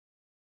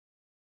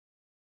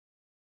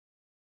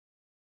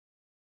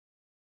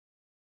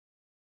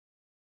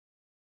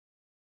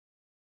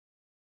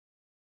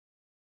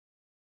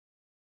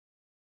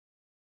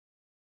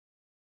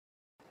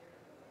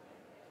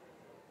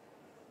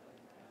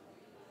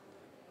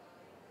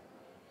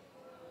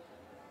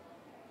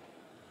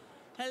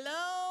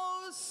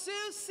Hello,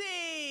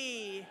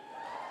 SUUSI.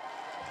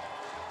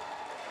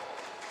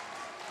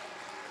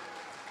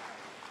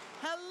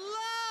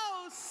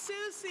 Hello,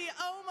 SUUSI.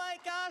 Oh my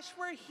gosh,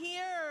 we're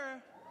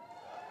here.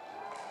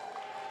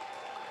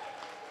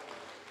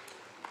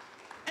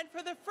 And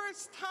for the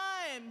first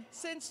time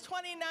since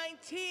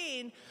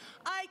 2019,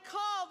 I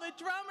call the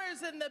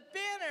drummers and the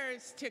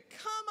banners to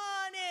come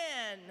on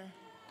in.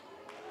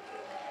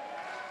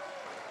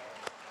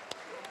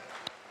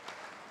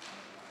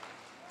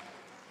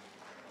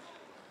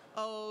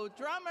 Oh,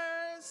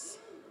 drummers.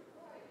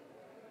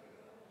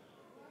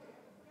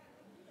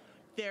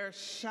 They're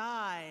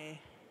shy.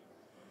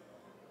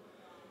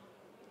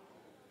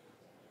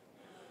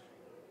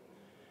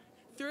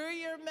 Through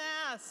your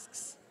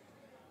masks,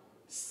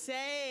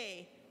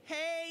 say,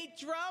 "Hey,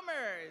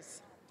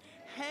 drummers.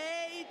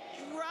 Hey,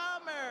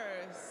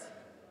 drummers."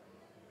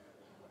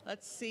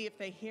 Let's see if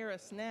they hear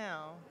us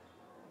now.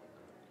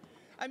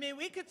 I mean,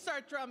 we could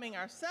start drumming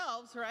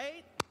ourselves,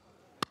 right?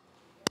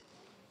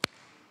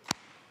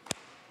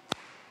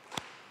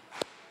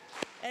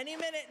 Any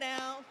minute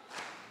now.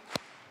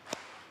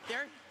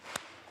 Here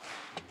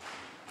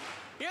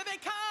they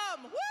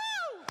come.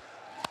 Woo!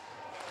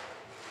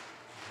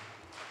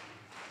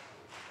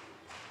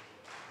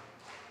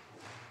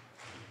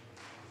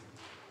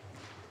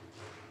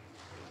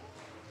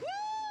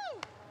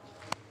 Woo!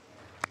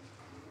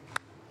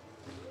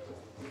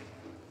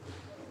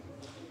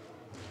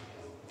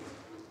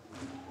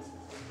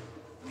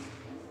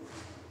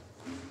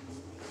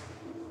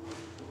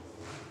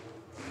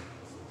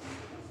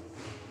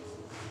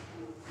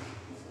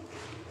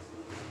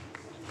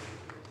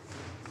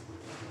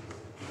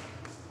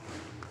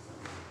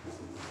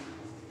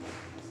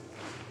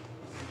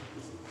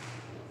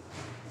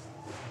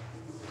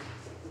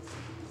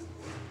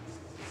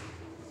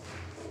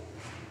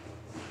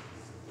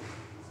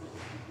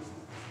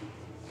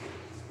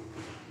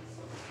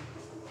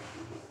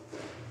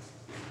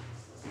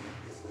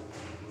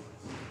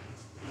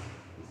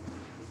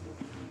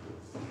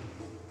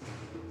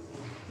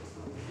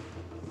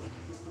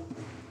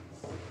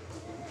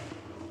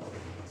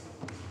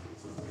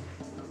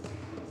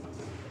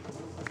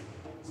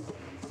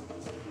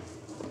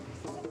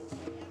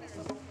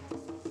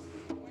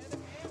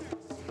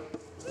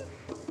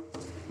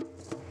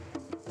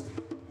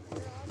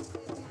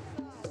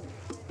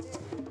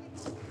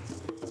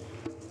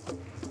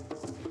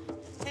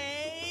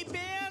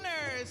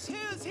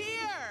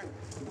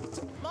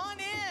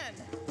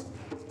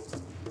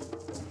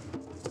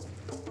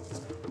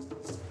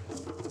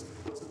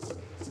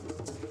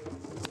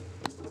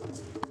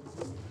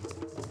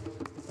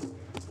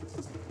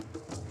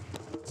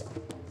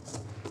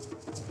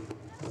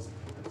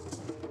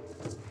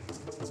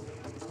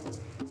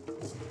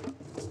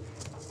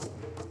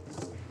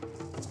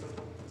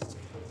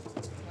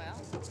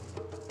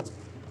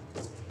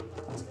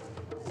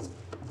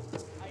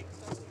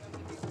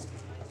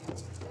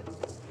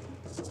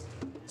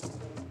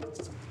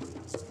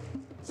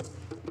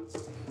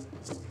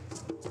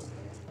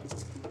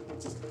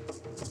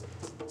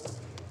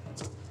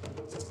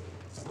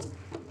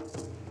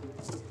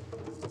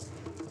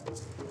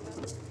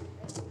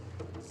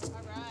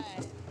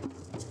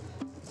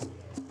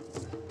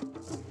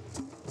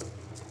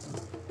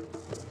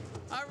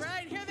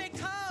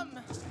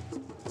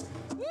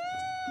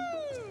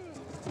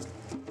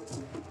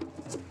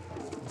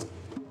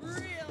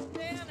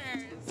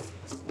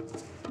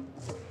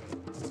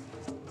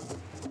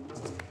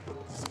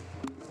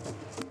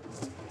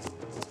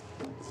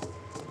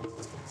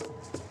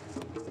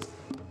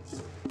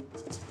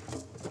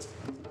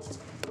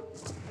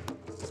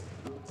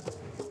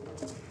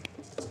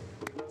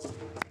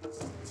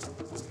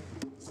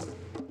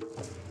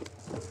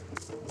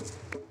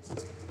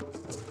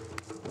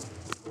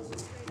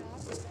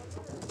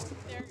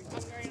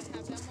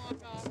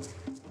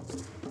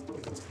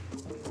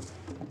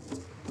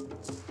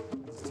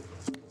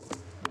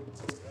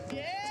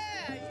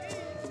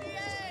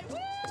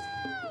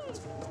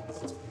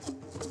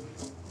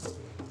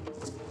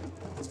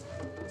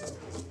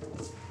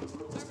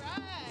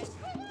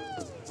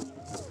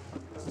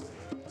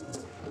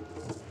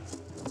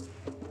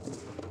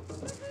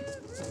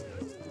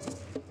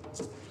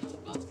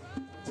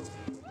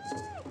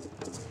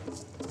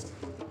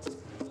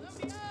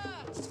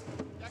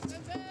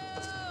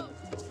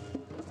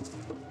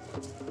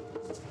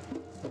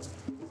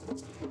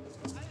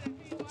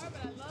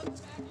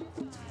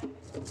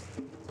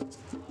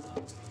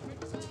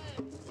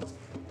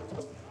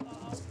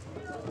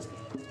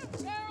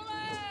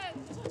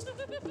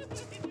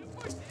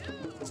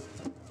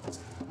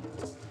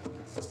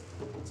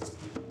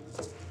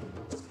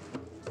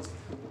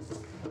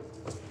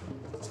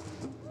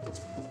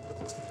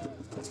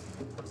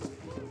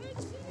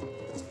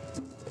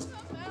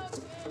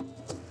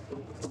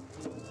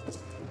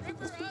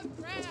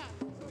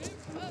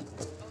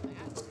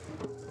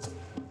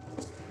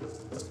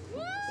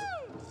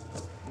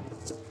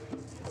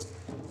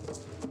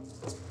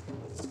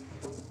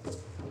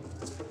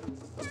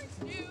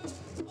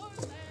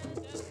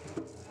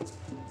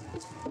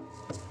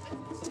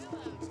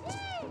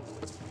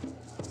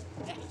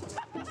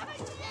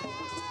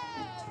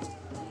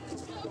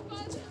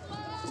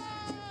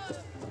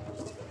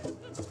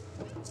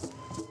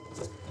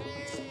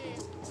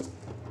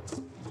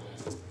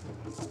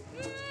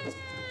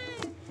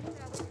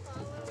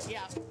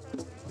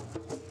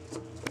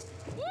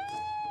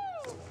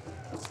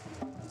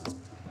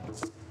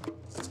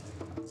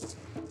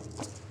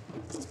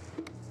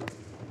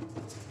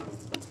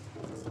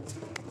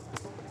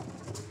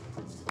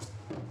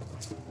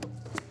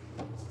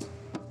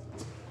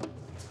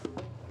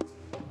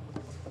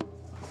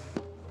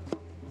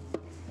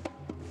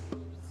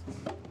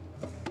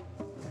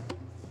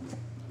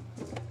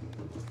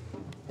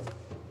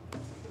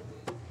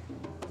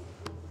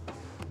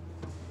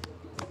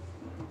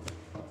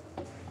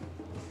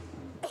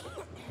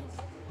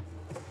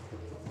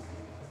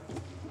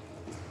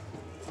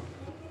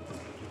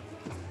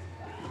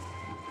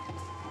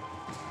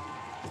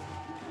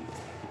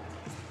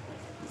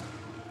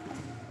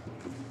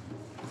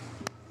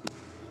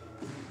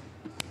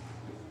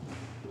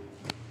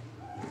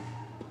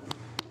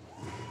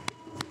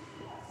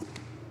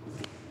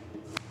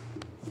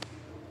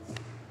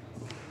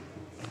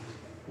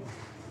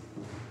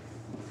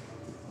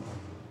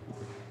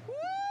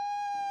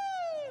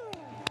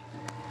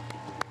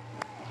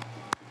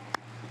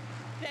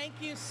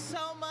 Thank you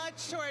so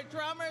much to our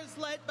drummers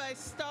led by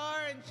Star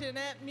and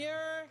Jeanette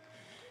Muir.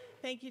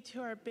 Thank you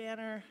to our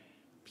banner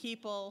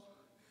people.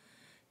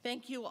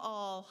 Thank you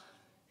all.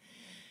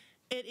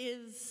 It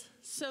is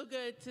so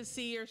good to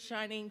see your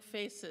shining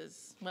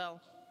faces. Well,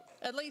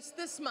 at least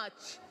this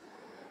much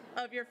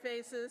of your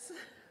faces.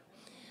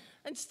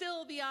 And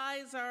still, the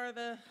eyes are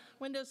the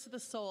windows to the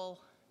soul.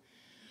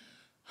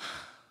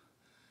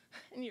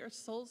 And your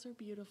souls are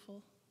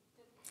beautiful.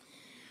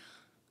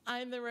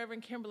 I'm the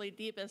Reverend Kimberly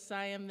Debus.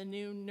 I am the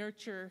new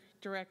Nurture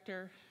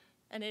Director,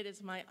 and it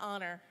is my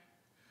honor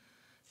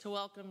to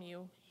welcome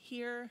you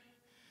here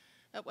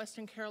at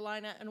Western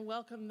Carolina and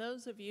welcome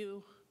those of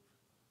you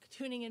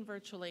tuning in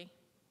virtually.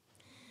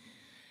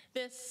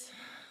 This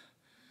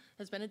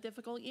has been a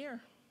difficult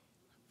year,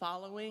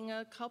 following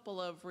a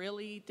couple of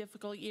really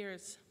difficult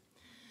years.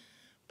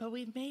 But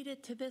we've made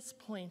it to this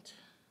point.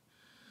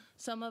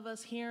 Some of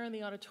us here in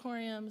the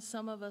auditorium,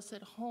 some of us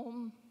at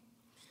home,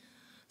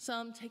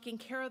 some taking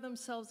care of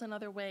themselves in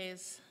other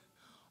ways.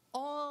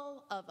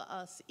 All of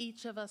us,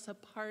 each of us, a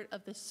part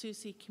of the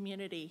SUUSI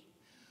community.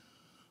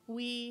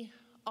 We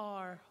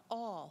are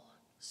all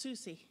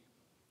SUUSI.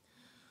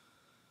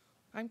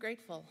 I'm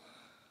grateful.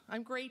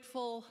 I'm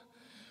grateful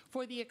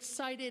for the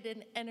excited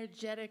and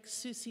energetic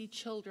SUUSI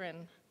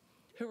children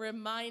who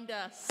remind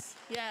us,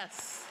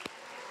 yes,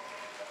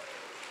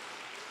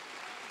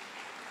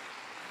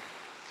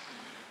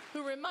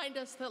 who remind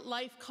us that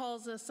life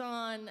calls us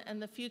on and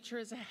the future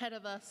is ahead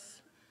of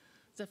us.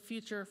 It's a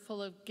future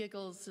full of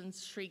giggles and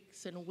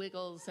shrieks and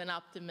wiggles and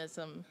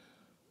optimism.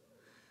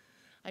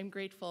 I'm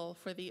grateful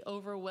for the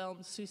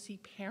overwhelmed SUUSI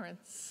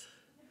parents.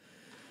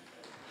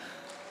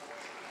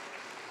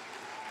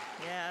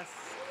 Yes.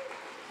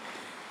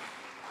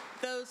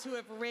 Those who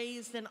have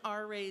raised and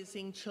are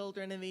raising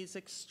children in these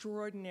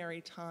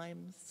extraordinary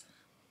times.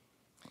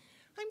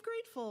 I'm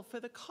grateful for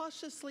the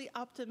cautiously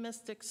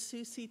optimistic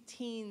SUUSI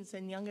teens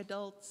and young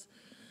adults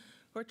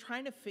who are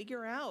trying to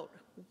figure out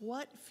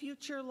what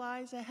future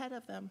lies ahead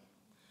of them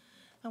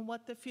and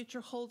what the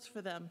future holds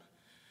for them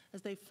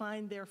as they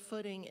find their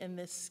footing in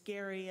this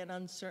scary and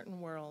uncertain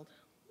world.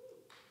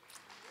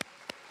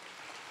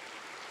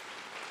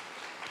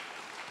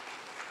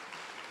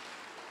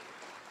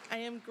 I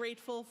am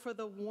grateful for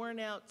the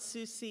worn-out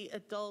SUUSI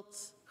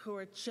adults who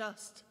are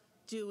just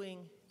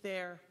doing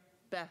their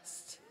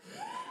best.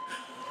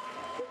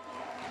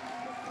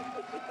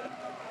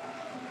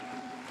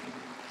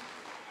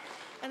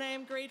 And I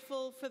am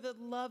grateful for the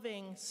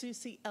loving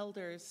SUUSI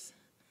elders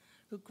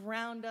who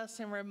ground us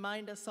and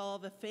remind us all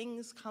the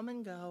things come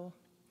and go,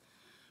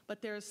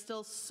 but there is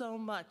still so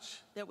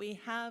much that we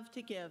have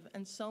to give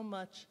and so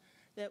much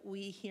that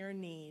we here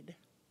need.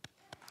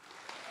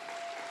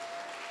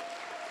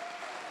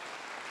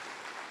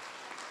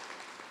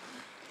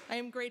 I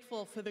am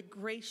grateful for the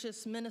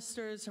gracious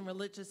ministers and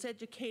religious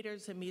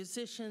educators and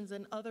musicians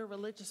and other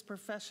religious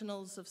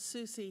professionals of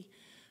SUUSI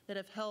that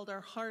have held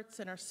our hearts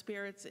and our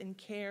spirits in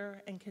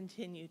care and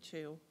continue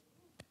to.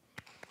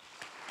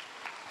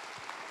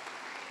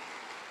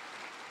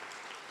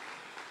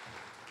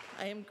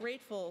 I am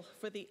grateful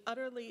for the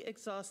utterly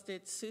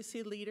exhausted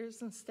SUUSI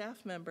leaders and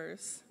staff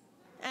members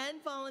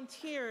and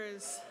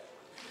volunteers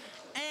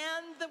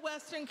and the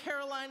Western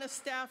Carolina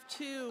staff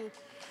too.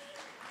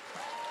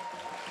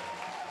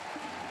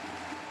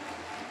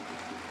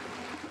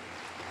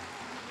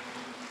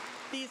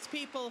 These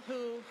people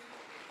who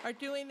are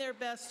doing their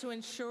best to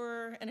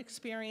ensure an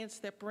experience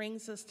that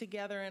brings us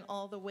together in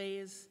all the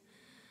ways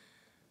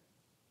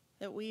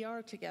that we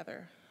are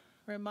together,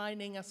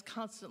 reminding us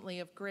constantly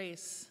of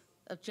grace,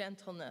 of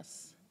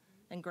gentleness,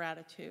 and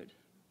gratitude.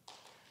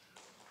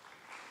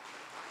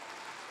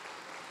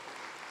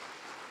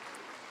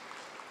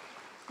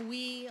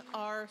 We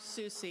are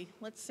SUUSI.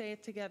 Let's say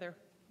it together.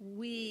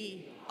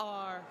 We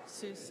are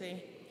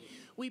SUUSI.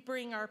 We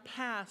bring our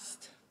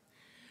past,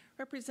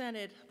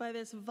 represented by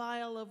this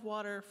vial of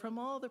water from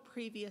all the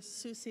previous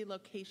SUUSI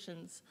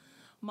locations,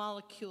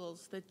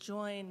 molecules that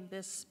join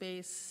this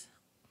space,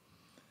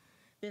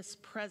 this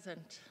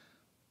present,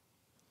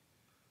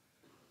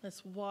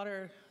 this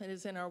water that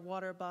is in our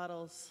water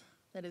bottles,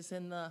 that is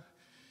in the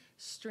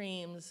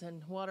streams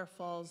and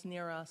waterfalls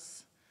near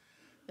us,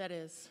 that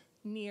is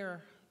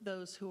near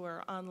those who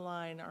are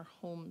online, our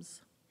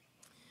homes.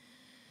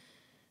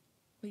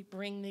 We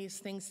bring these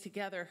things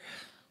together.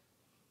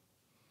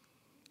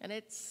 And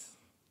it's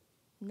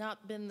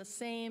not been the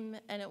same,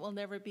 and it will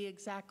never be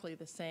exactly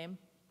the same.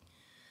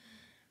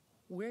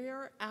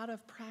 We're out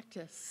of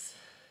practice.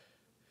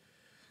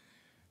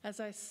 As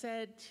I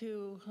said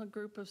to a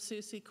group of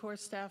SUUSI core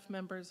staff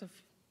members a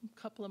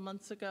couple of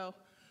months ago,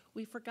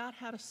 we forgot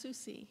how to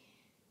SUUSI.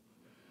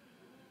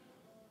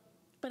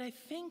 But I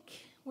think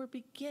we're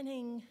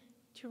beginning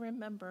to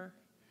remember.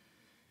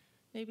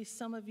 Maybe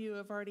some of you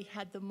have already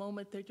had the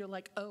moment that you're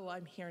like, oh,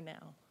 I'm here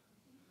now.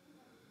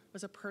 It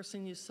was a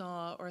person you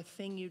saw, or a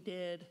thing you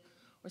did,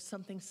 or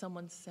something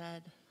someone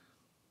said.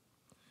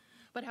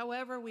 But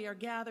however we are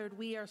gathered,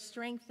 we are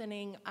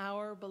strengthening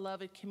our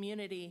beloved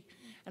community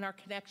and our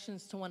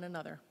connections to one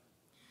another.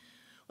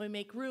 We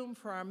make room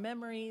for our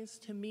memories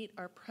to meet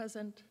our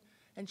present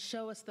and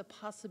show us the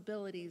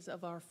possibilities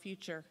of our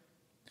future.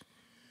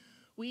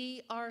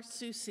 We are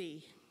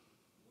SUUSI.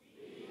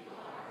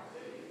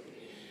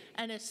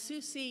 And as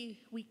SUUSI,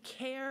 we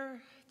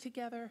care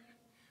together,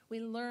 we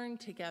learn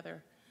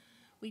together,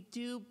 we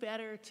do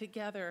better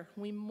together,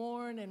 we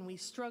mourn and we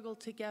struggle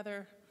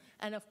together,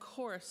 and of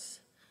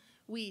course,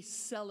 we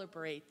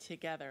celebrate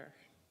together.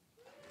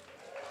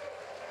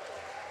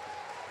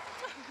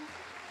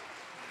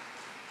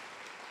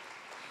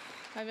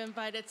 I've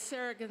invited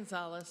Sarah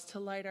Gonzalez to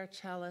light our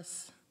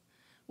chalice.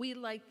 We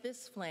light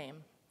this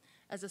flame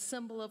as a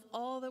symbol of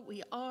all that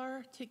we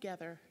are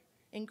together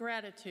in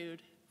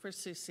gratitude for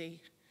SUUSI.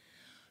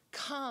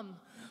 Come,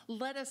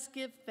 let us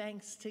give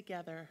thanks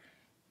together.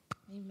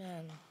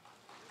 Amen.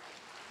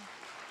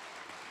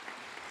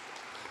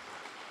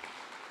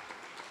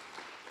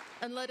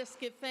 And let us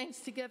give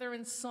thanks together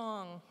in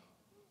song,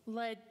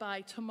 led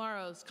by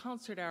tomorrow's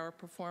concert hour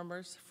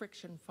performers,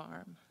 Friction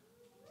Farm.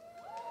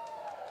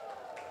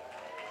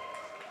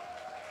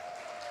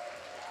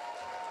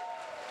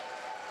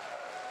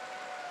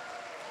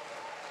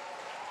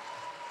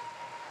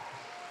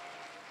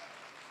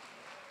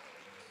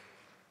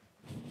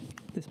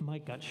 This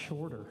mic got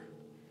shorter.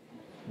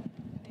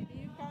 Maybe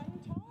you've gotten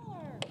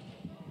taller.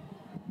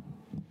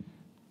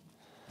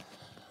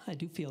 I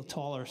do feel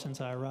taller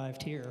since I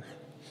arrived here.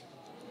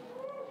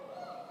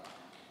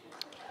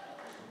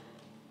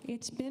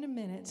 It's been a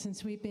minute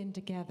since we've been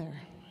together,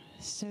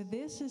 so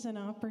this is an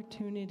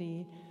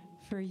opportunity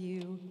for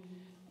you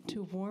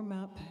to warm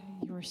up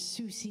your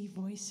SUUSI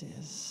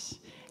voices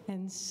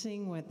and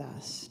sing with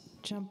us.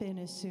 Jump in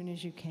as soon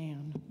as you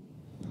can.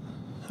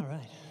 All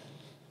right.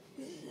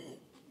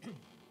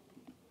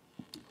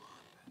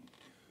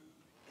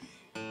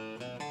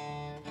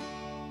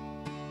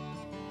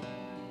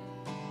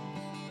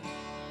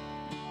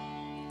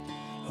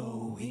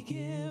 Oh, we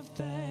give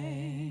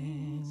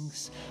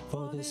thanks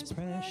for this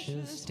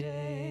precious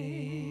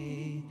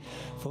day,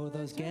 for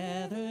those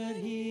gathered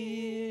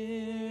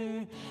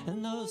here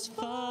and those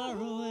far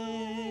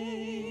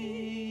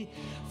away,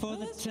 for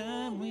the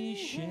time we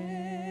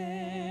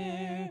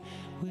share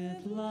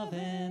with love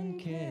and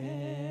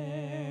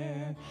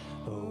care.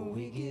 Oh,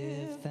 we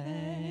give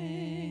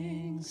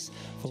thanks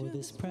for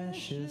this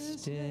precious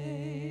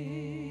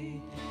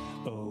day.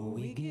 Oh,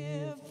 we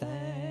give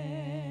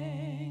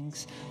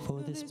thanks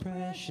for this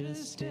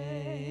precious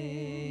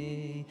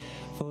day,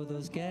 for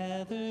those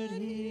gathered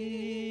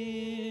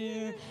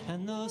here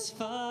and those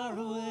far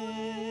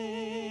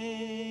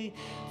away,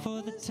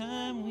 for the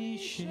time we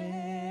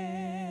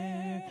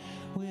share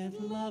with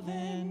love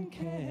and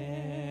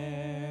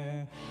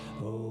care.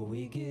 Oh,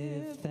 we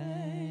give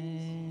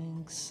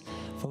thanks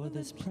for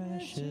this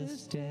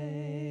precious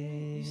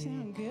day. You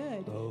sound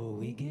good. Oh,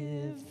 we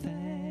give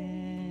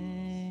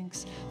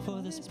thanks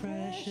for this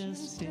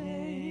precious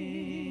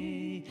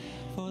day,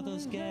 for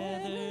those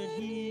gathered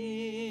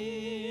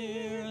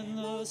here and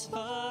those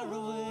far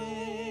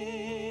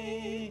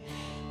away,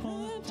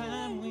 for the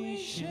time we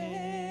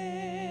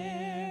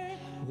share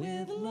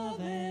with love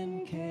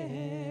and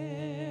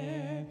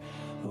care.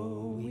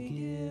 Oh, we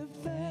give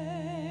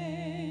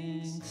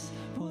thanks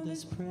for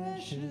this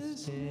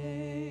precious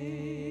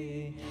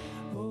day.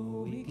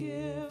 Oh, we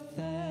give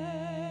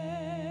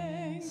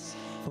thanks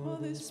for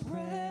this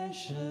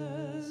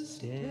precious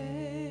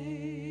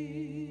day.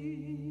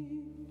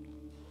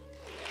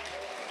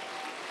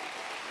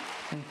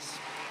 Thanks.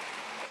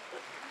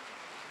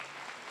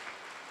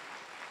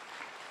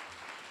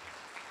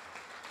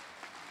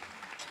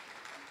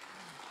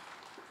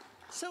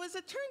 So as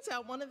it turns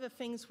out, one of the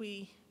things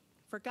we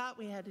forgot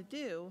we had to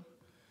do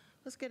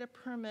was get a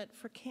permit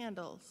for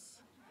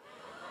candles.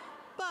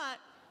 But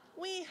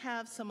we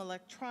have some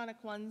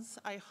electronic ones,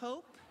 I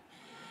hope.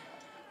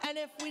 And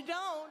if we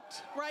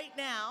don't right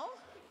now,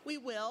 we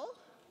will.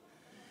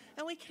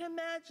 And we can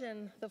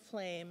imagine the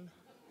flame.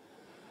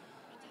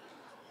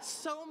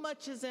 So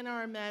much is in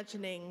our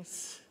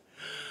imaginings.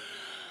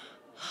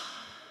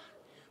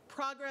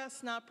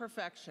 Progress, not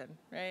perfection,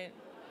 right?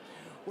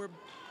 We're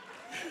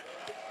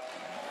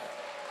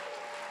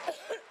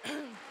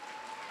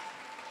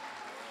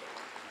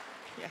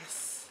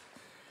yes.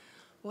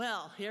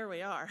 Well, here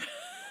we are.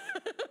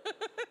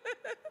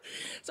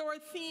 So our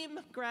theme,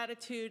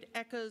 gratitude,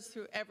 echoes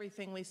through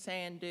everything we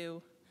say and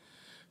do.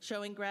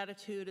 Showing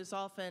gratitude is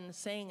often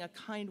saying a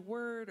kind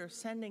word or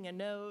sending a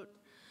note.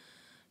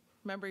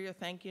 Remember your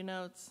thank you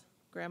notes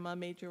Grandma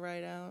made you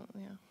write out?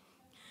 Yeah.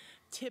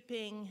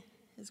 Tipping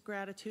is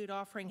gratitude,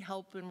 offering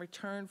help in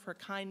return for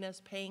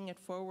kindness, paying it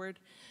forward.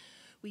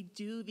 We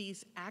do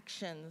these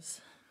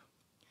actions.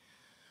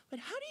 But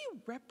how do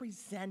you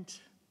represent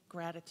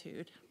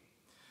gratitude?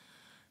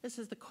 This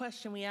is the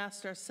question we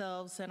asked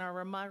ourselves, and our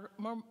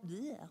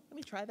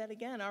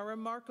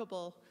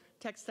remarkable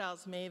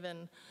textiles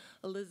maven,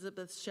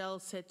 Elizabeth Schell,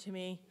 said to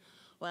me,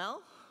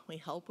 well, we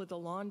help with the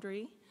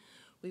laundry,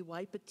 we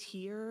wipe a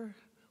tear,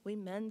 we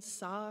mend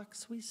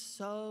socks, we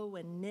sew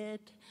and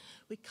knit,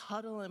 we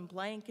cuddle in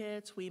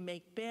blankets, we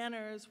make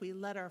banners, we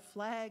let our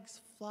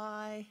flags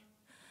fly.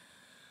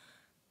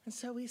 And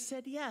so we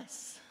said,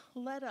 yes,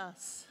 let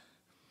us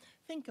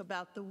think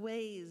about the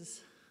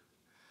ways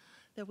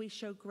that we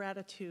show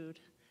gratitude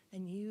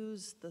and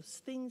use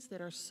those things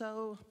that are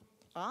so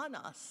on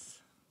us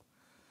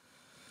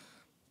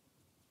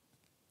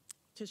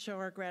to show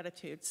our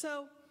gratitude.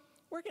 So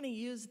we're going to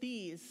use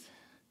these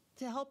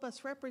to help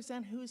us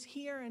represent who's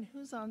here and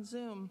who's on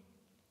Zoom.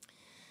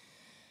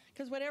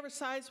 Because whatever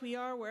size we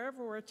are,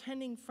 wherever we're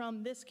attending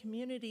from, this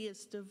community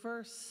is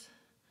diverse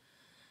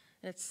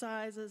in its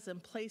sizes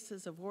and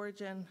places of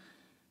origin.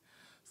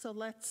 So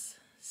let's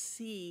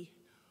find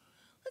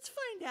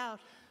out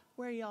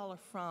where y'all are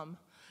from.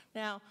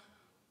 Now,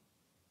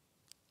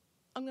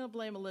 I'm going to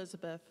blame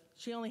Elizabeth.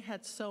 She only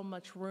had so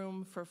much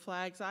room for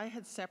flags. I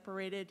had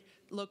separated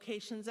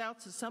locations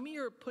out, so some of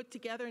you are put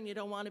together and you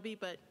don't want to be,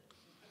 but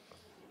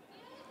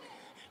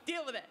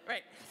deal with it,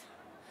 right?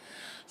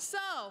 So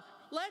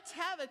let's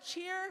have a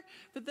cheer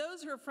for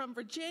those who are from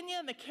Virginia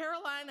and the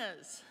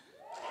Carolinas.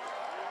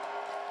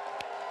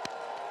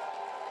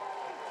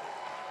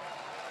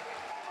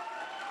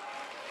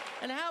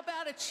 And how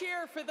about a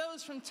cheer for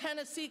those from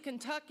Tennessee,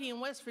 Kentucky, and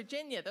West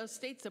Virginia, those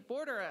states that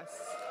border us?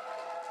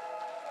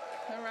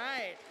 All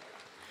right.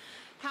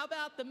 How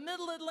about the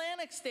Middle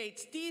Atlantic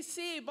states,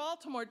 D.C.,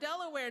 Baltimore,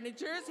 Delaware, New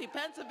Jersey,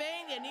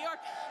 Pennsylvania, New York,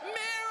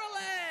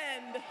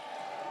 Maryland?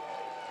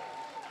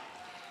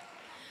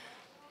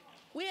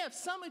 We have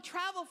some who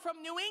travel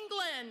from New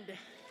England.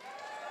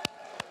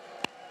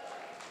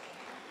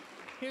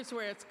 Here's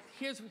where it's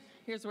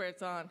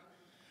on.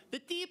 The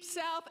Deep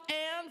South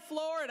and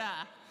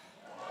Florida.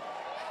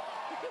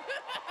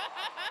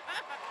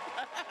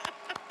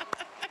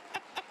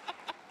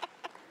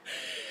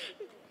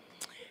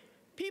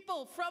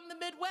 People from the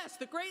Midwest,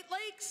 the Great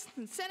Lakes,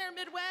 and Center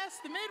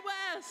Midwest, the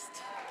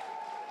Midwest.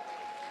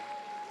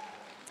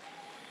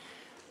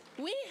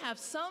 We have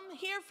some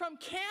here from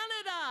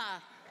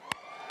Canada.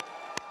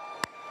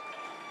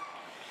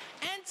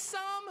 And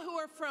some who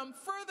are from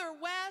further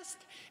west,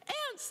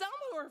 and some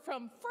who are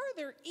from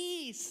further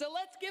east. So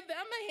let's give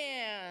them a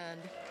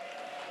hand.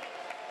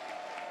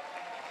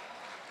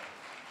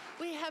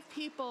 We have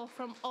people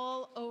from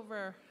all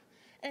over.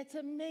 It's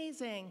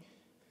amazing.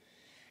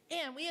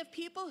 And we have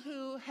people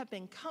who have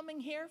been coming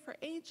here for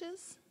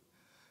ages,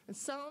 and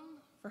some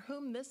for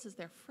whom this is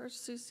their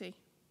first SUUSI.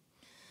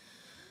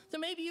 So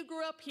maybe you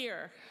grew up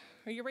here,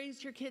 or you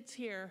raised your kids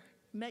here,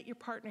 met your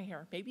partner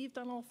here. Maybe you've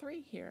done all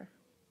three here.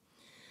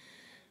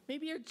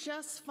 Maybe you're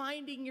just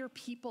finding your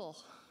people,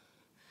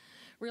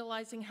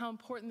 realizing how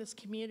important this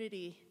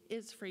community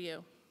is for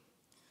you.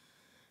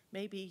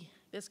 Maybe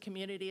this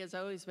community has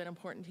always been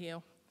important to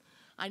you.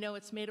 I know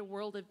it's made a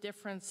world of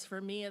difference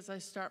for me as I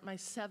start my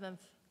 7th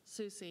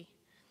SUUSI.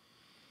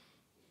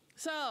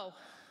 So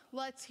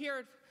let's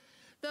hear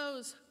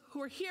those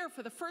who are here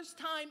for the first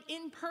time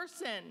in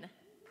person.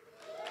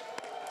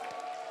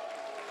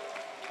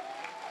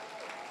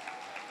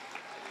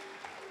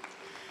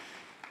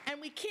 And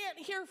we can't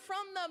hear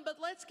from them, but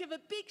let's give a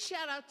big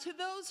shout out to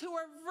those who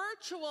are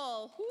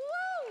virtual.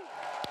 Woo!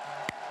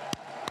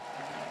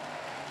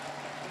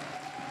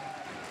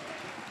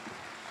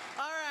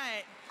 All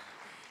right,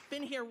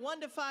 been here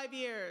 1 to 5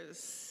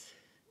 years.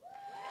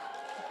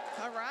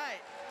 All right.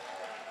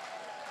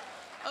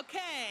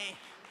 Okay,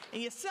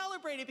 and you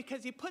celebrate it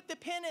because you put the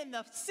pin in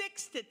the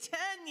 6 to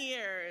 10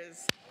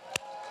 years.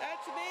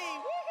 That's me,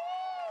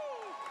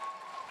 woohoo!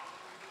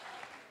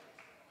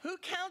 Who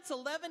counts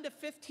 11 to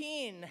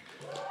 15?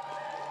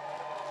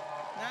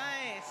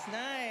 Nice,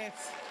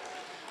 nice.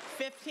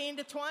 15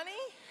 to 20?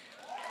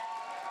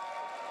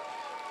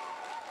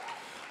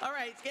 All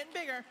right, it's getting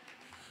bigger.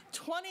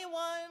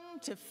 21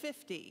 to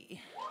 50.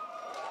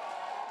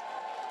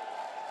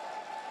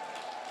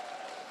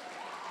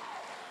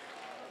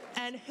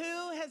 And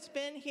who has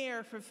been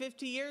here for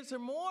 50 years or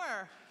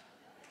more?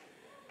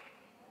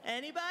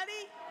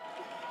 Anybody?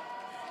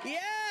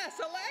 Yes,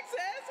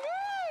 Alexis,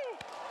 woo!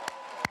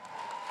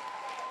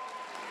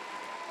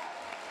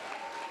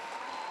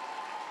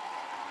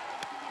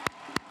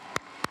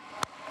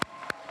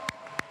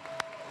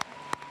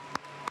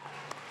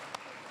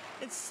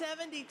 It's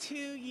 72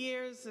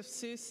 years of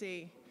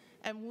SUUSI,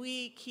 and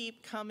we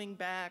keep coming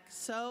back.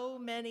 So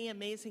many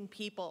amazing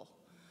people.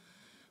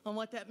 And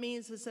what that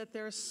means is that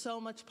there's so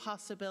much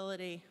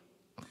possibility.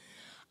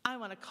 I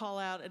want to call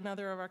out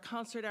another of our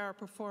concert hour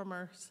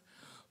performers,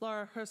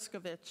 Laura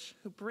Herskovich,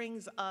 who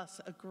brings us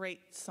a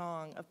great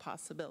song of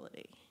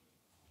possibility.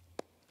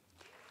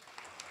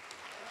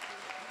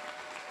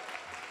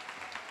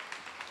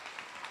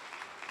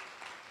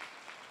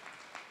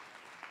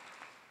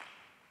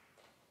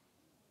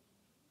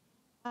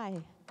 Hi.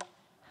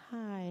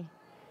 Hi.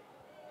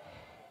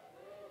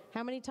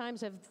 How many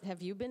times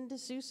have you been to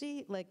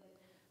SUUSI? Like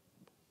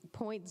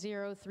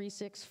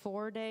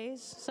 0.0364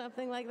 days,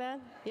 something like that?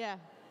 Yeah,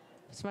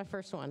 it's my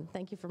first one.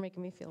 Thank you for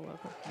making me feel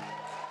welcome.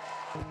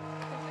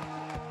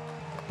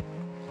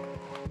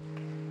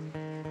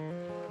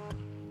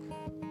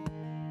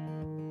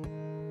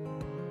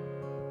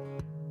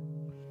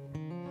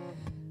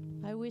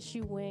 I wish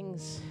you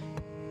wings.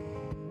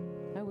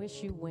 I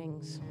wish you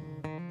wings.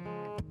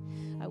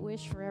 I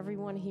wish for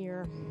everyone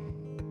here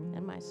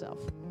and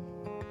myself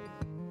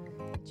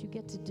that you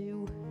get to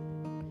do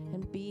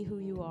and be who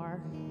you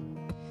are,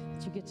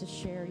 that you get to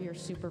share your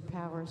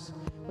superpowers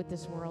with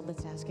this world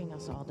that's asking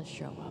us all to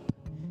show up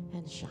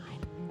and shine.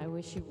 I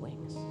wish you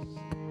wings.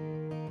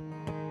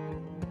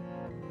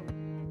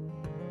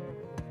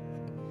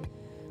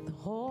 The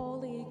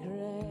Holy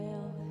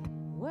Grail,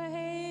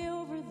 way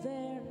over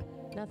there,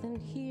 nothing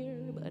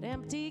here but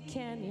empty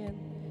canyon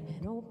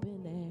and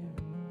open air.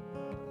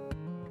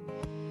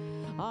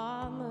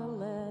 On the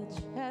ledge,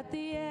 at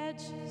the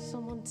edge,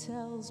 someone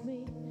tells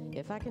me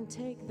if I can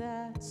take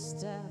that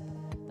step,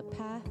 the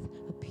path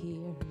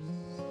appears.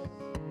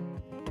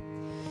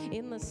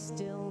 In the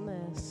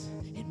stillness,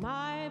 in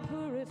my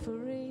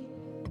periphery,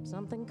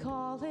 something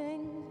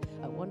calling,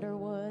 I wonder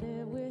what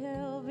it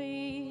will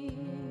be.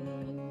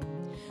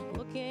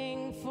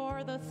 Looking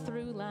for the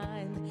through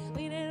line,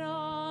 leaning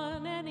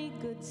on any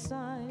good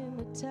sign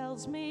that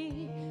tells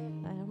me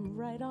I am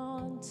right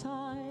on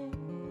time,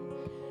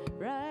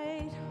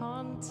 right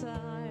on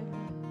time.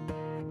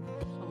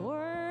 I'm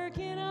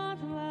working on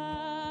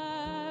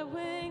my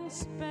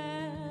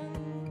wingspan,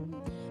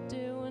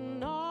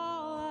 doing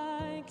all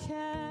I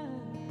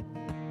can.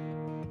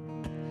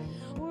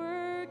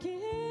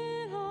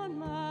 Working on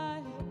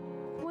my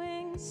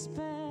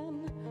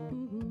wingspan,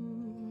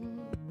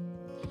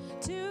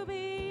 to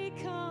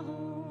become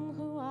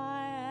who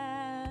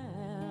I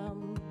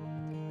am.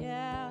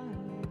 Yeah.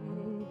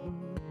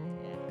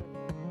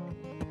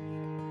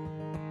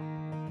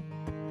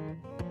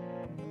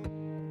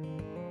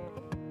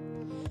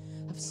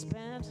 I've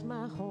spent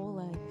my whole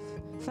life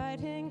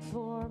fighting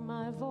for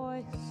my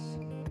voice.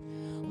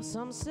 Well,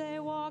 some say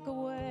walk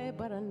away,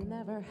 but I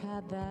never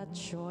had that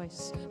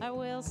choice. I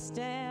will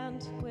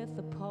stand with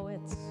the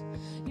poets,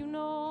 you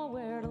know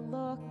where to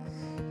look.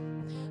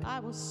 I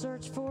will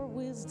search for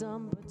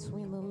wisdom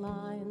between the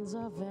lines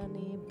of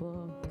any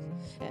book,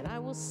 and I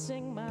will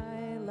sing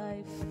my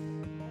life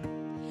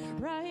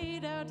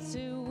right out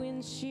to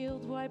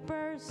windshield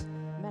wipers,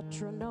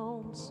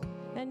 metronomes,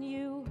 and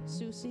you,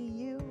 SUUSI,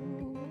 you.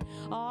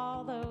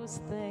 All those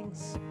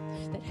things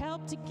that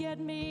help to get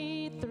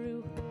me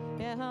through.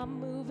 Yeah, I'm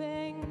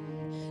moving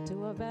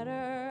to a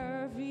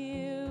better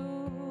view.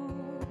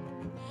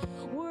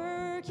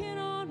 Working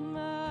on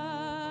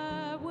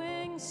my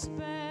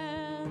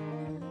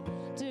wingspan,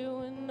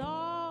 doing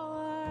all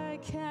I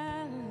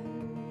can.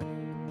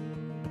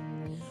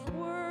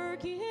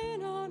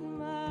 Working on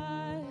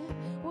my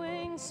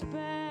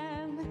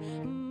wingspan,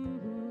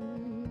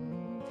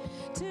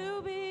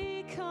 to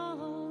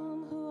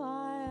become who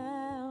I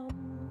am.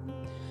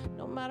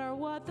 No matter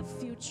what the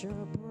future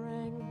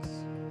brings,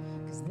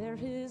 'cause there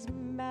is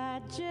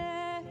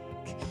magic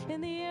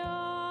in the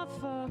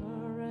offering.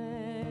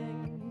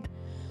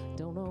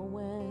 Don't know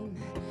when,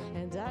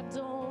 and I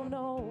don't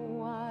know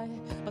why,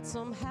 but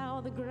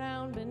somehow the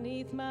ground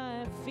beneath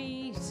my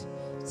feet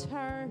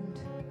turned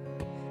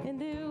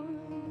into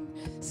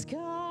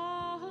sky.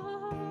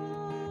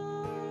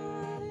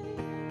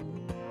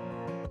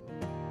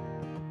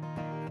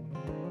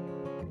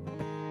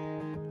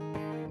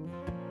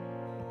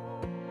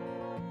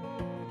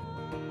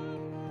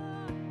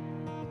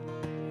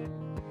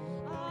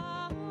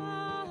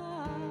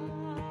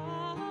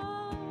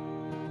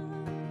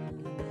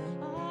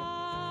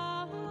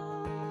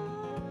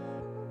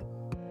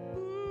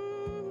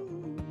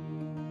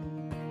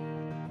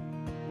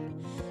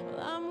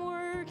 I'm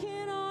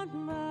working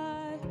on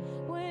my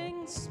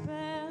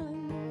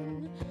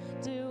wingspan,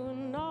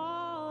 doing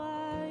all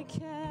I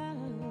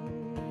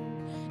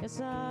can. Yes,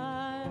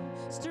 I'm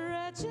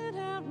stretching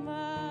out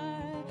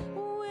my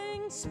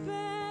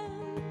wingspan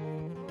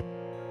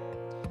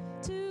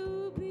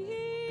to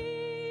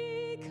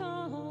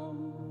become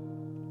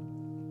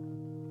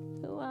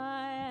who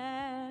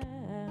I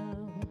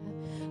am.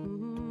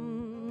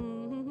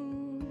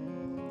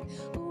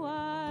 Who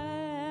I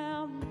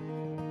am.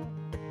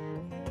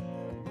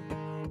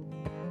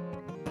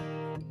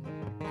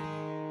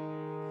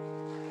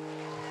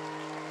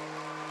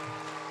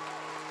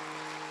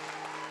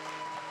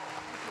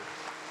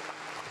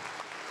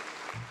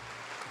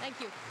 Thank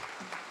you.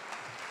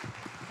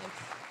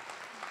 Thanks.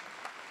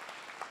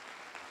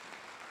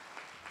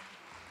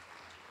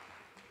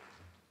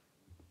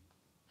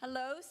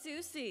 Hello,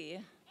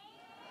 SUUSI.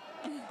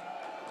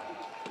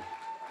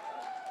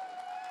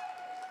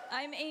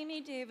 I'm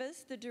Amy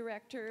Davis, the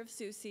director of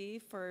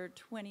SUUSI for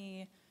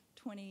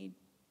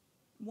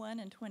 2021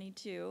 and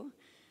 22.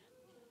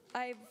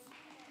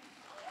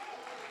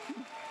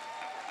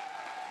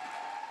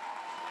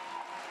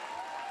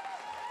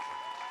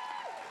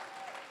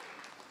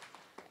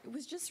 It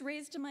was just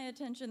raised to my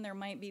attention there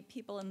might be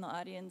people in the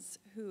audience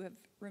who have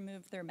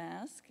removed their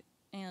mask,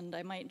 and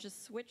I might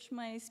just switch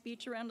my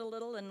speech around a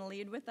little and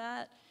lead with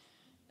that.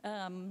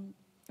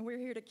 We're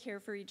here to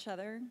care for each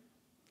other.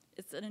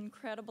 It's an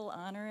incredible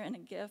honor and a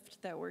gift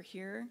that we're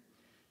here.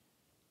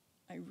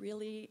 I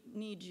really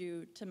need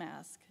you to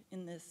mask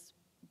in this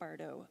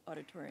Bardo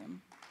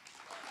auditorium.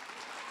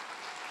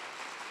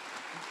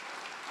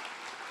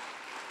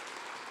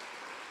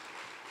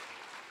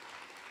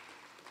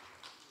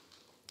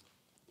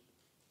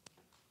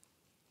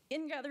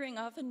 Ingathering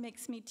often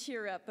makes me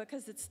tear up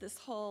because it's this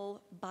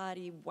whole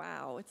body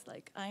wow. It's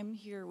like, I'm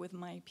here with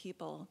my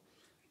people.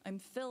 I'm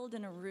filled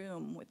in a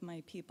room with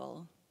my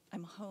people.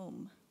 I'm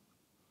home.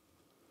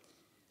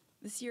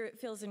 This year it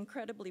feels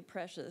incredibly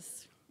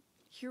precious.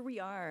 Here we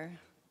are,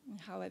 and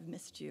how I've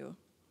missed you.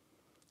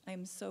 I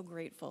am so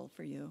grateful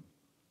for you.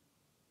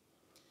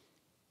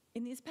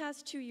 In these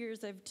past 2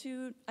 years,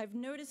 I've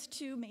noticed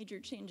two major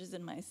changes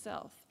in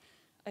myself.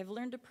 I've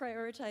learned to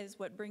prioritize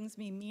what brings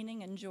me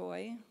meaning and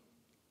joy,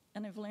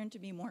 and I've learned to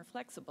be more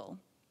flexible.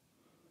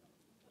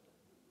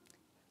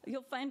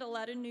 You'll find a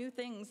lot of new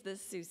things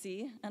this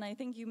SUUSI, and I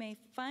think you may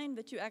find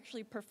that you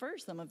actually prefer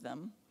some of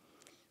them.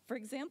 For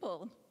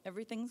example,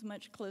 everything's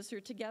much closer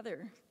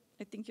together.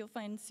 I think you'll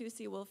find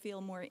SUUSI will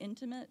feel more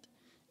intimate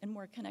and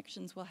more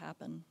connections will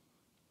happen.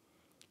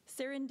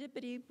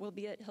 Serendipity will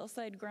be at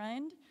Hillside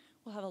Grind.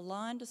 We'll have a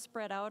lawn to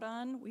spread out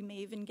on. We may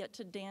even get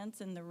to dance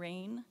in the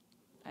rain.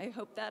 I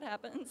hope that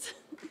happens.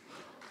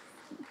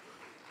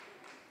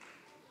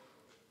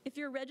 If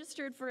you're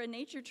registered for a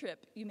nature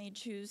trip, you may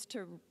choose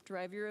to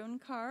drive your own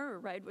car or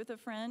ride with a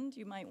friend.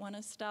 You might want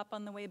to stop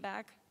on the way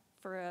back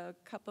for a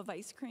cup of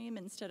ice cream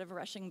instead of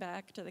rushing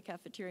back to the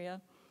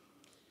cafeteria.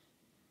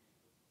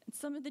 And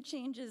some of the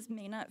changes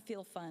may not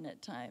feel fun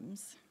at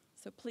times,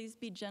 so please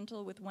be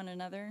gentle with one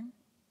another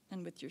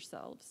and with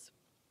yourselves.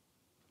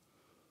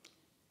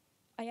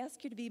 I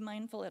ask you to be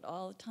mindful at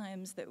all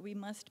times that we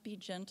must be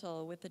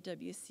gentle with the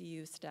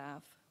WCU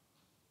staff.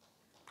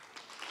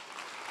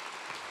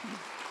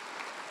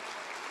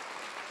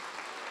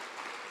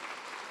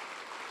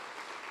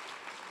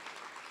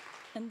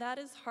 And that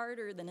is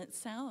harder than it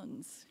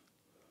sounds.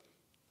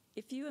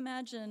 If you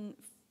imagine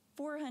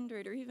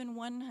 400 or even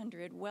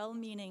 100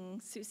 well-meaning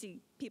SUUSI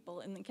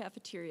people in the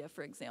cafeteria,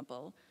 for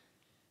example,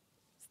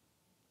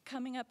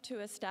 coming up to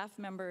a staff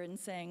member and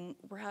saying,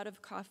 we're out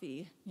of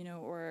coffee,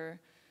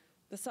 or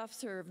the soft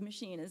serve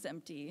machine is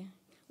empty.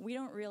 We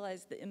don't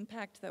realize the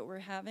impact that we're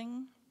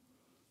having,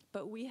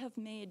 but we have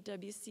made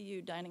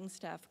WCU dining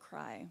staff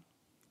cry.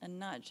 And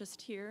not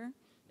just here,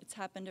 it's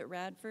happened at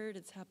Radford,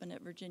 it's happened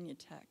at Virginia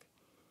Tech.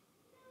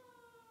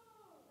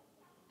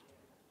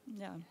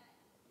 Yeah.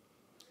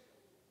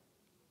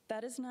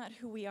 That is not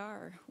who we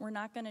are. We're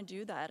not going to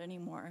do that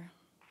anymore.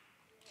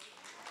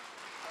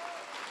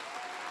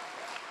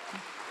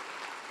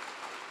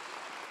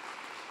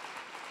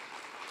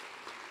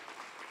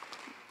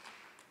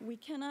 We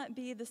cannot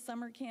be the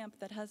summer camp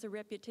that has a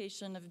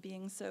reputation of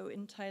being so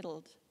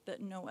entitled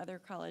that no other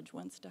college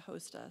wants to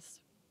host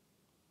us.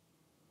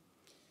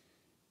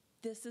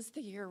 This is the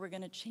year we're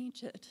going to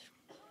change it.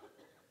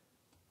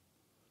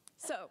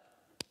 So,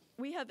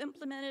 we have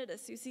implemented a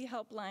SUUSI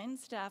helpline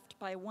staffed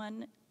by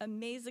one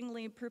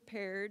amazingly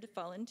prepared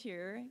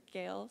volunteer,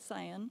 Gail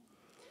Sion.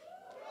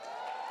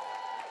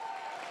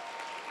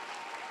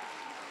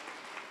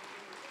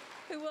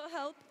 She will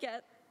help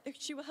get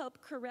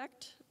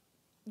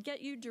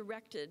you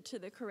directed to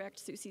the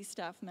correct SUUSI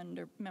staff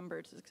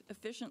member to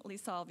efficiently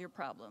solve your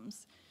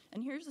problems.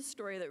 And here's a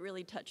story that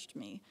really touched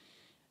me.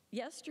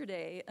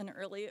 Yesterday, an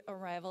early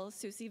arrival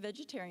SUUSI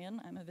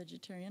vegetarian, I'm a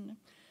vegetarian,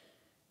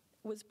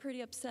 was pretty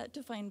upset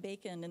to find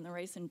bacon in the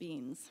rice and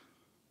beans.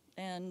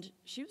 And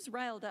she was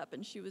riled up,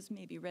 and she was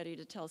maybe ready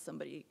to tell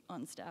somebody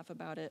on staff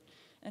about it.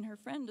 And her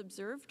friend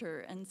observed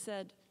her and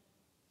said,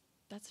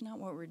 that's not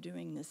what we're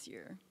doing this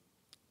year.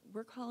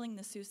 We're calling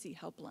the SUUSI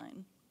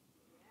helpline.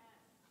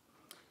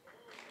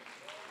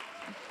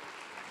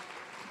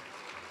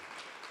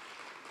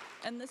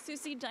 And the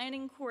SUUSI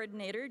dining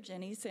coordinator,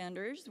 Jenny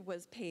Sanders,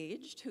 was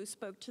paged, who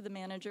spoke to the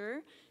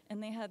manager,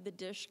 and they had the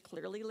dish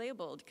clearly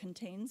labeled,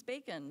 contains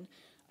bacon.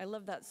 I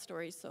love that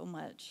story so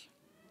much.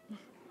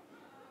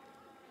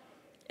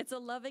 It's a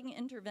loving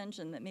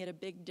intervention that made a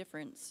big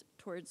difference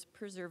towards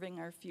preserving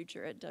our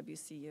future at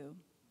WCU.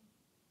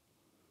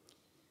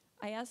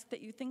 I ask that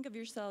you think of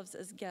yourselves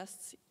as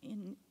guests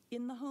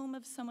in the home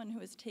of someone who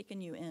has taken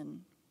you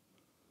in.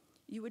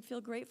 You would feel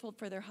grateful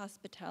for their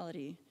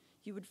hospitality.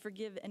 You would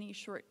forgive any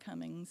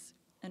shortcomings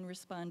and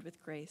respond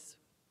with grace.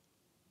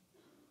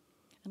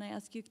 And I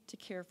ask you to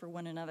care for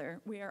one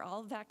another. We are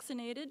all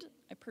vaccinated.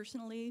 I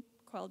personally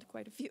called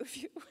quite a few of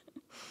you.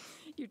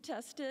 You're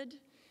tested.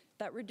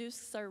 That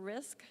reduces our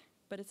risk,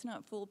 but it's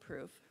not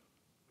foolproof.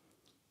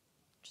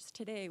 Just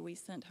today, we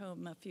sent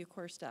home a few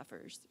core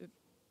staffers.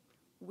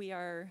 We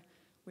are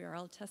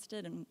all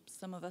tested, and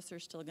some of us are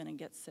still going to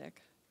get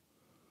sick.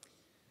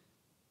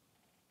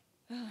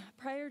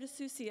 Prior to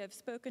SUUSI, I've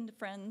spoken to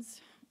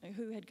friends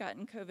who had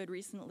gotten COVID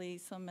recently,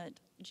 some at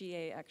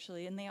GA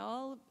actually, and they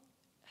all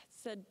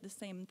said the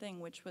same thing,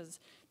 which was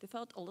they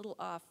felt a little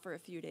off for a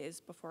few days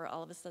before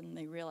all of a sudden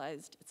they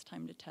realized it's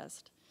time to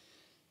test.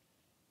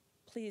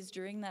 Please,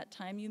 during that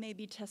time, you may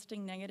be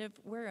testing negative,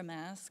 wear a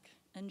mask,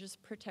 and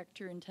just protect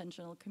your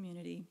intentional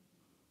community.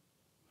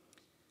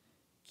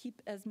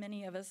 Keep as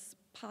many of us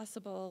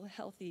possible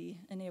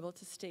healthy and able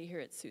to stay here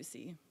at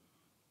SUUSI.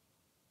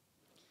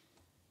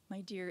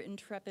 My dear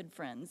intrepid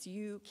friends,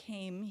 you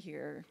came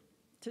here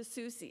to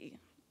SUUSI.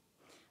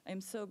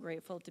 I'm so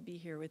grateful to be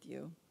here with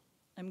you.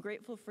 I'm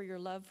grateful for your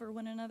love for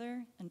one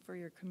another and for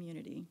your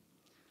community.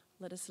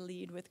 Let us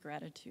lead with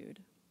gratitude.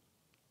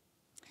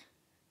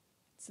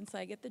 Since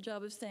I get the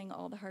job of saying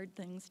all the hard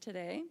things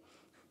today,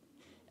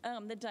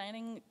 the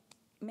dining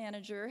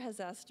manager has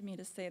asked me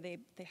to say they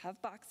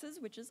have boxes,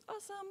 which is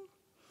awesome.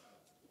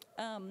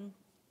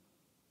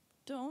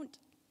 Don't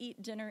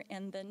eat dinner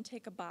and then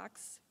take a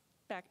box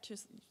back to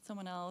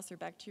someone else or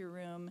back to your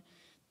room.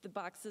 The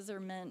boxes are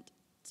meant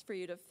for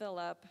you to fill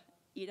up,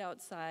 eat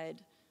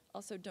outside.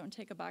 Also, don't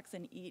take a box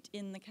and eat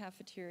in the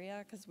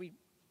cafeteria because we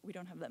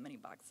don't have that many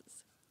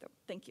boxes. So,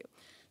 thank you.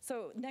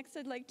 So next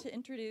I'd like to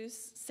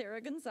introduce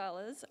Sarah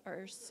Gonzalez,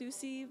 our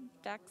SUUSI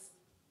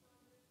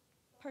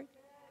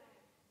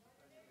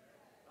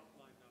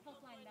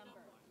Helpline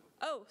number.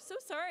 Oh, so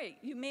sorry.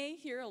 You may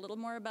hear a little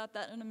more about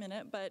that in a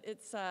minute, but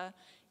it's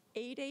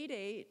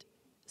 888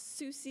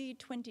 SUUSI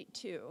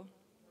 22.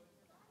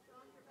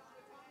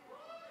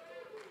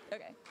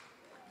 Okay.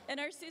 And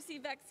our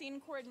SUUSI vaccine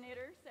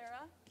coordinator,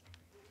 Sarah.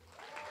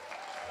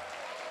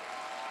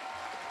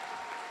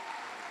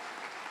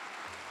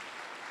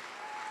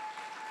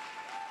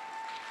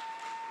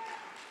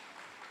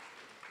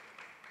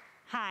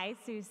 Hi,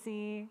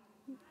 SUUSI.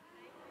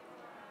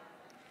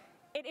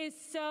 It is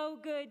so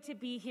good to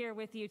be here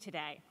with you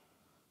today.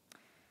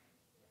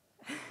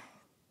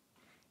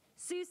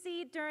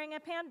 SUUSI during a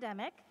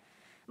pandemic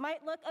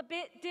might look a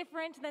bit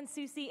different than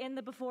SUUSI in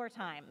the before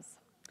times,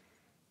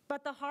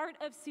 but the heart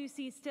of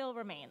SUUSI still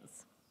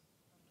remains.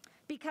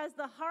 Because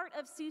the heart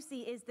of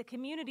SUUSI is the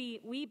community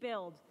we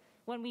build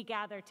when we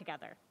gather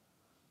together.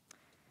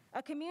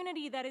 A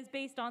community that is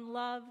based on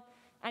love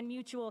and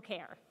mutual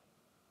care.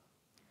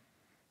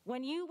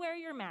 When you wear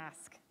your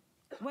mask,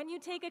 when you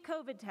take a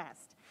COVID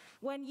test,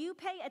 when you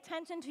pay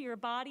attention to your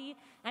body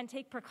and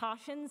take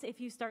precautions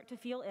if you start to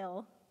feel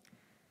ill,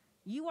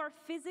 you are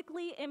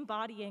physically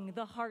embodying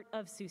the heart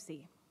of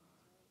SUUSI.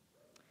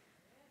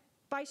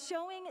 By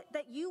showing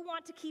that you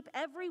want to keep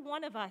every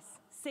one of us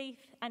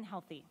safe and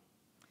healthy.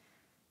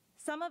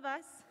 Some of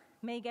us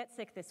may get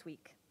sick this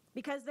week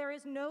because there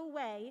is no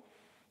way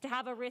to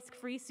have a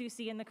risk-free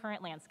SUUSI in the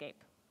current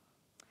landscape.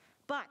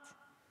 But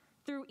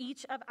through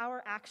each of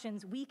our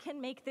actions, we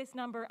can make this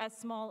number as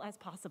small as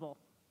possible.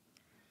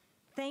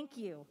 Thank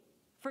you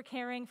for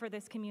caring for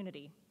this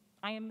community.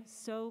 I am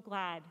so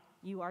glad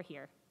you are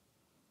here.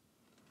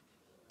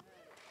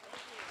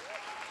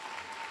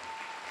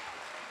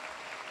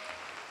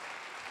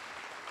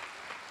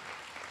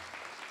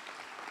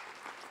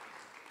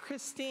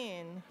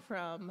 Christine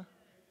from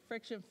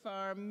Friction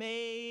Farm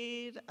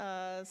made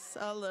us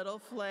a little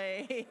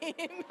flame.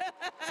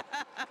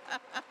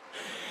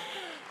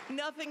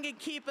 Nothing can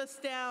keep us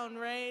down,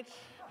 right?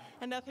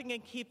 And nothing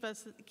can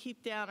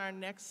keep down our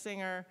next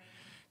singer,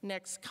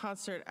 next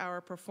concert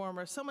hour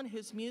performer, someone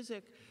whose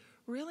music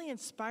really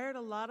inspired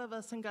a lot of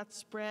us and got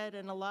spread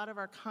in a lot of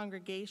our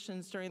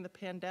congregations during the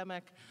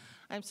pandemic.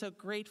 I'm so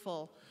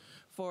grateful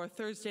for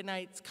Thursday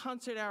night's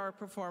concert hour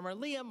performer,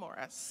 Leah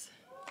Morris.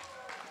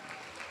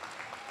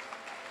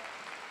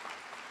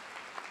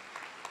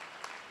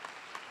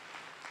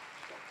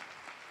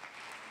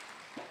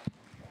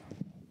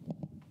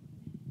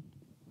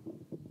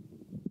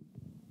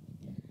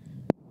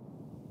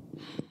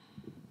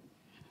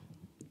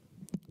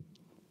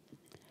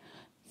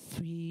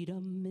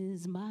 Freedom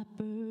is my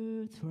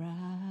birthright.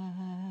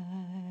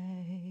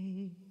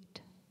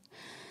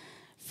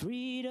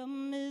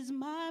 Freedom is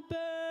my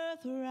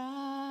birthright.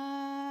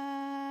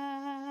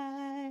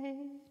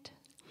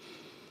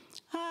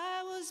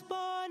 I was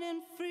born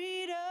in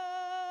freedom,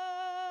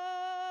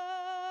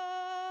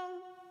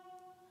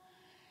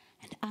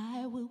 and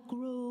I will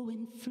grow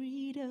in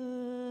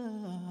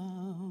freedom.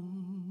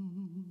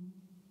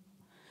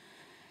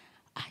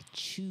 I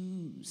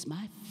choose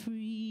my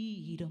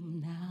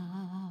freedom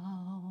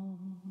now.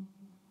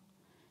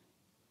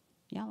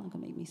 Y'all aren't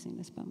gonna make me sing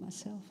this by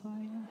myself,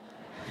 are you?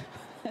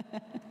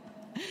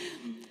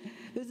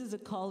 This is a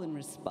call and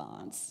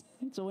response.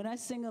 So when I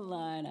sing a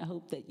line, I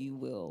hope that you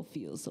will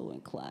feel so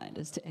inclined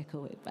as to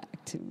echo it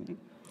back to me.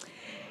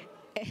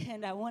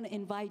 And I want to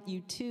invite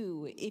you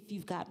too, if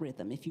you've got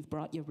rhythm, if you've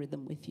brought your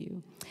rhythm with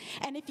you.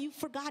 And if you've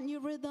forgotten your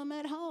rhythm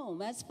at home,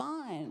 that's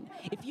fine.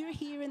 If you're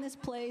here in this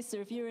place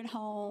or if you're at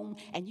home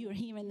and you're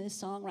hearing this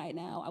song right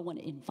now, I want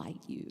to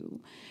invite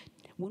you.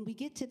 When we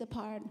get to the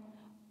part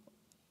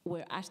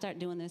where I start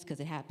doing this, because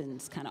it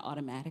happens kind of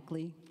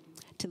automatically,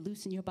 to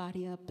loosen your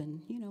body up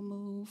and,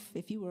 move.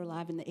 If you were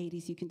alive in the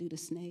 80s, you can do the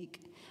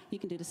snake. You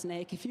can do the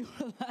snake if you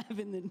were alive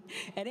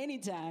at any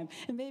time.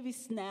 And maybe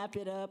snap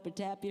it up or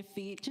tap your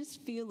feet.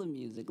 Just feel the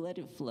music. Let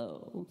it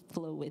flow.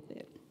 Flow with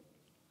it.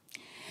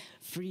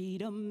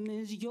 Freedom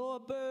is your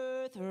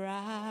birthright.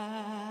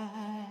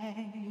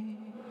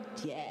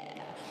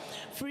 Yeah.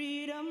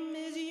 Freedom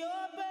is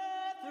your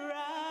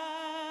birthright.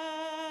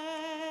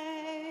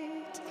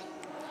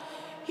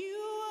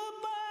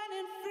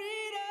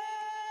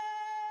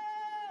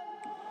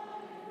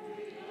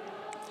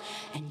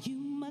 And you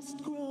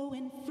must grow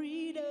in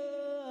freedom.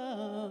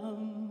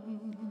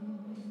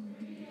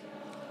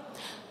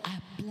 I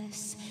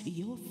bless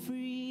your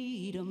freedom.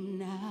 freedom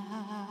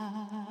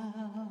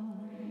now.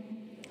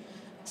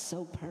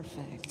 So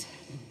perfect.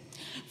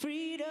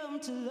 Freedom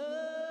to love.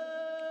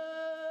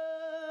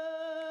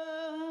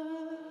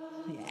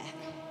 Yeah.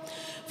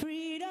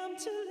 Freedom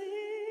to live.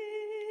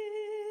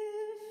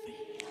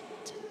 Freedom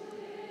to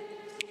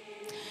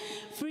live.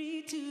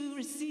 Free to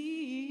receive.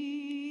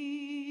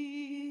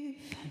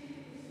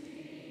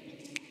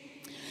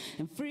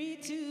 And free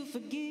to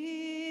forgive.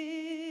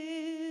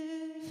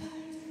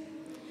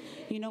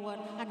 You know what?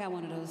 I got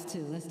one of those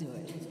too. Let's do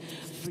it.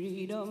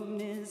 Freedom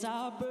is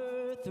our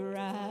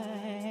birthright.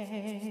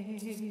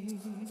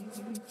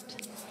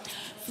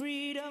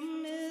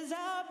 Freedom is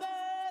our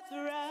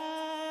birthright.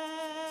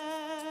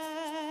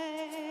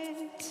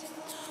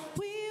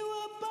 We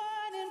were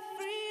born in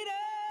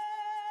freedom,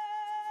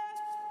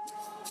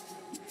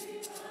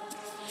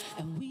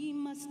 and we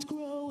must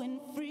grow in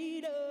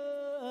freedom.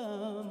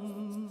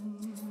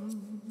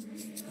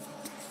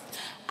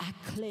 I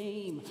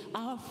claim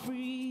our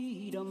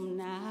freedom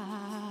now.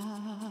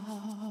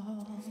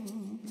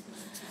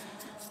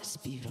 It's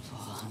beautiful.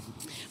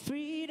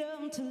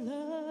 Freedom to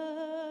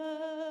love.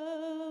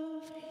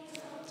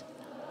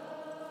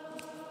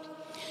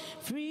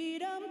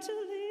 Freedom to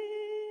live.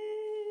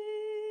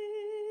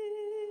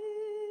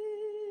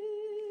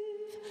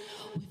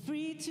 We're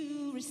free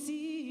to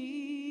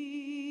receive.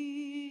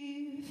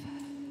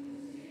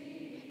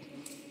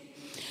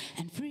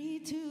 And free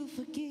to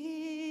forgive.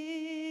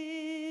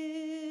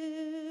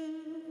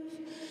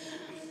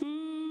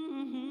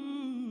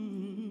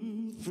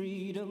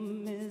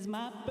 Freedom is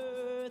my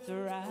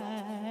birthright.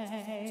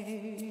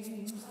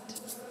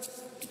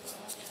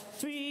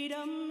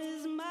 Freedom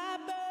is my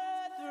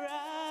birthright.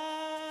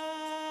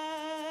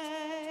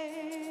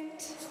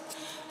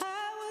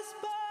 I was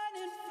born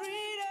in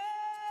freedom,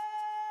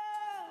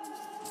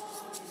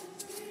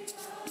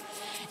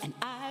 and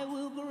I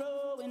will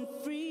grow in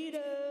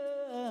freedom.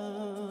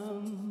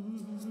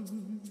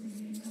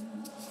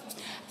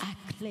 I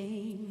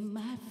claim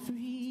my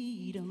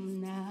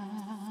freedom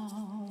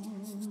now.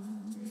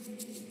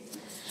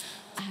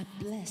 I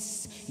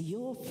bless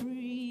your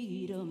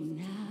freedom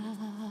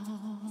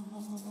now.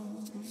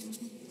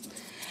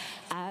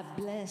 I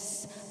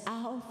bless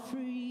our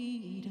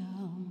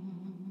freedom.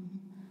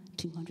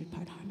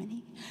 200-part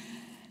harmony.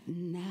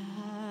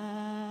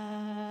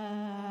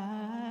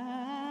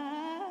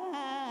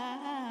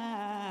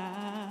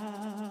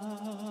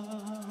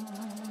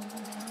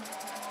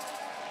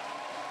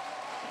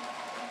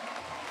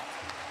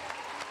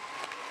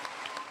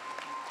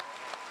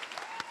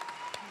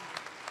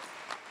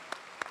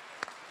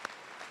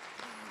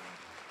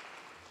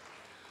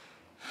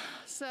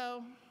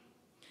 So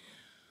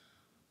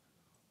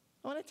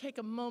I want to take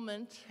a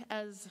moment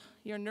as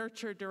your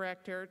nurture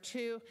director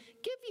to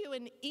give you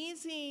an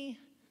easy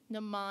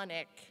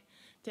mnemonic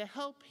to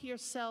help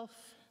yourself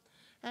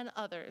and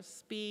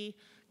others be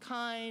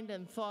kind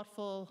and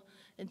thoughtful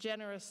and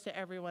generous to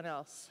everyone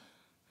else.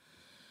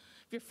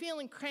 If you're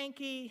feeling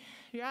cranky,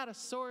 you're out of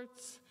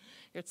sorts,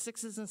 you're at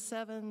 6s and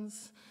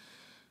 7s,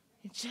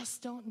 you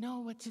just don't know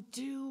what to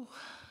do,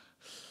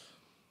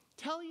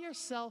 tell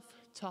yourself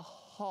to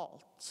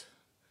halt.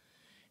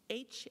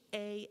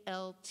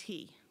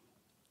 H-A-L-T.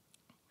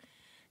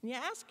 And you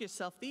ask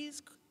yourself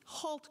these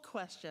halt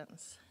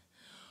questions.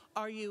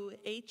 Are you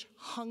H,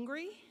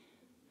 hungry?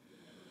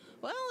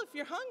 Well, if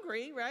you're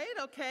hungry, right,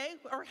 okay,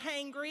 or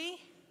hangry,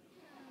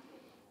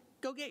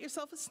 go get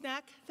yourself a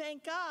snack.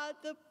 Thank God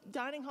the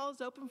dining hall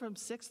is open from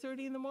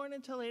 6:30 in the morning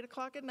until 8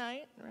 o'clock at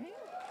night, right?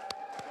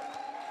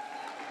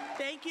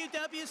 Thank you,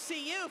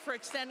 WCU, for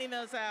extending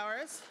those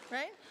hours,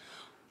 right?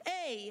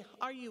 A,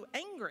 are you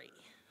angry?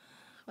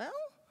 Well,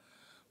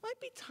 might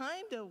be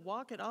time to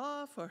walk it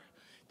off or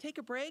take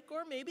a break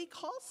or maybe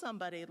call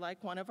somebody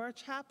like one of our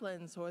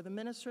chaplains or the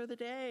minister of the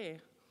day,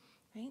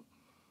 right?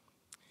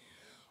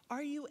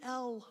 Are you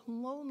L,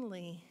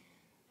 lonely?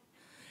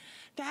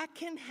 That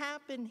can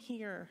happen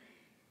here.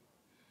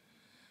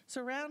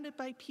 Surrounded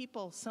by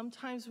people,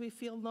 sometimes we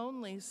feel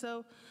lonely,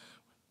 so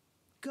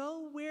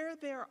go where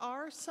there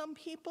are some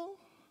people,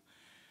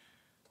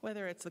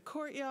 whether it's the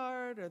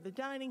courtyard or the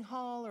dining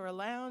hall or a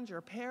lounge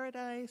or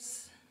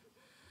paradise.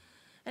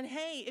 And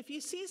hey, if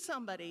you see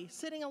somebody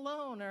sitting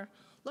alone or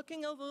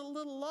looking a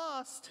little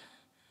lost,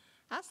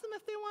 ask them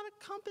if they want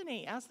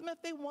company. Ask them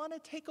if they want to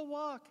take a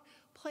walk,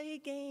 play a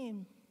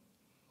game,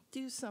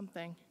 do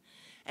something.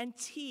 And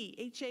T,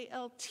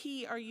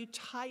 H-A-L-T, are you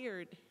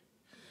tired?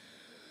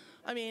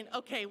 I mean,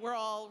 okay, we're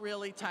all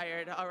really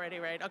tired already,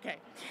 right? Okay.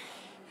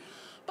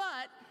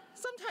 But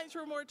sometimes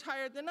we're more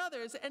tired than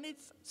others, and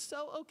it's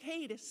so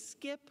okay to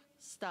skip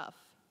stuff.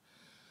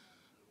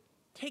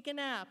 Take a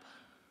nap.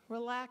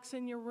 Relax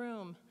in your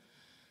room.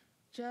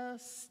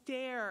 Just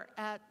stare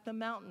at the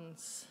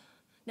mountains.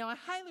 Now, I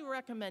highly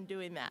recommend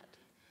doing that.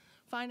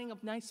 Finding a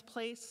nice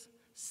place,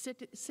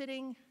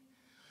 sitting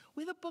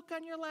with a book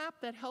on your lap.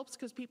 That helps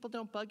because people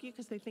don't bug you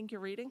because they think you're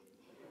reading.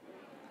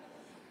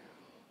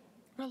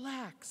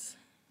 Relax.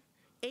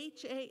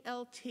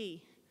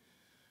 H-A-L-T.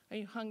 Are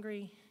you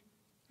hungry?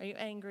 Are you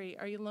angry?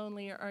 Are you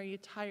lonely? Or are you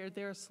tired?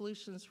 There are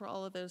solutions for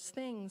all of those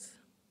things.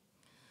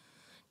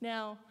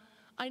 Now,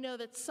 I know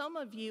that some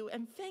of you,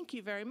 and thank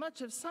you very much,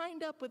 have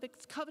signed up with the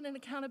Covenant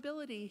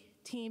Accountability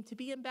team to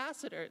be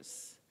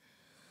ambassadors.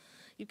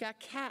 You've got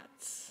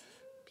cats,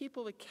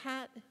 people with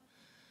cat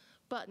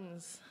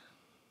buttons.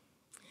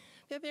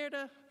 They're there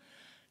to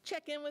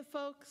check in with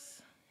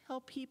folks,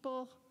 help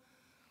people,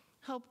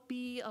 help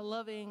be a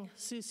loving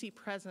SUUSI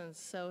presence.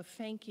 So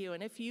thank you.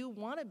 And if you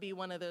want to be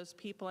one of those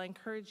people, I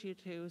encourage you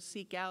to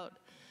seek out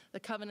the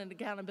Covenant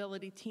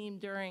Accountability team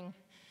during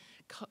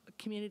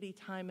community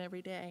time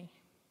every day.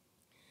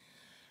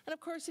 And of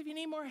course, if you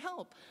need more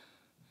help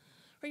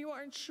or you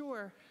aren't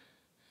sure,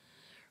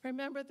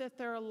 remember that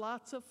there are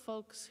lots of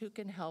folks who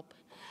can help.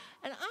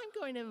 And I'm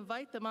going to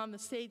invite them on the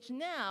stage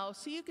now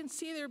so you can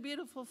see their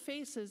beautiful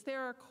faces.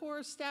 There are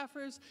core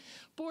staffers,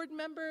 board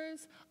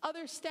members,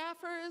 other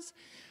staffers,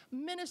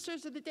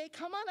 ministers of the day.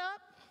 Come on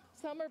up.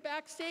 Some are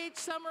backstage,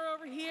 some are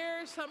over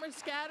here, some are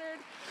scattered.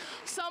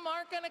 Some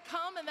aren't going to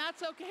come, and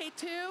that's okay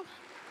too.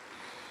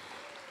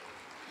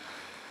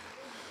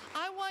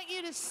 I want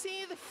you to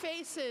see the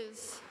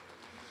faces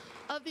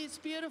of these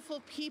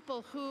beautiful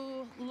people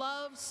who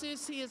love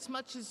SUUSI as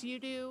much as you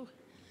do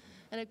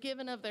and have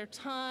given of their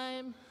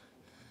time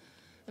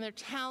and their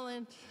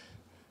talent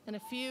and a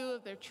few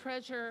of their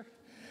treasure.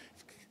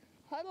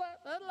 Huddle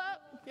up, huddle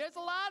up. There's a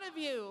lot of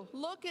you.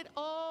 Look at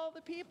all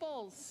the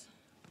peoples.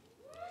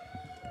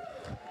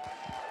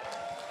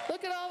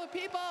 Look at all the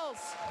peoples.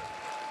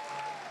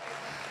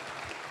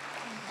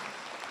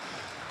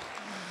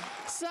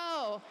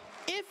 So,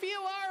 if you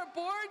are a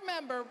board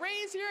member,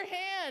 raise your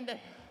hand.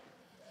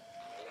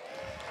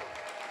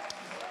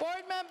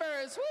 Board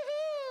members,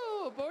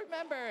 woohoo! Board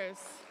members.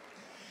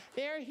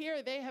 They're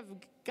here. They have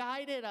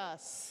guided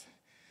us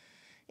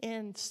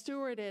and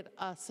stewarded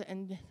us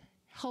and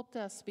helped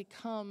us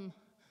become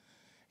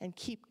and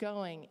keep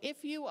going.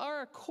 If you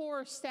are a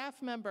core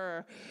staff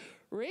member,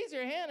 raise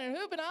your hand and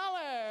hoop and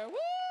holler. Woo!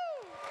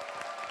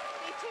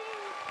 Me too.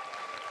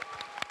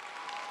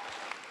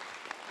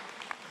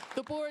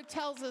 The board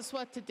tells us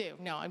what to do.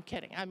 No, I'm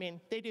kidding. I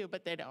mean, they do,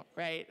 but they don't,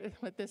 right?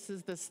 But this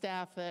is the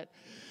staff that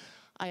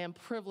I am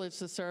privileged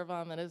to serve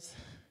on that has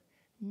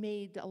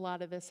made a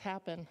lot of this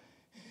happen.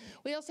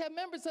 We also have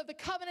members of the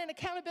Covenant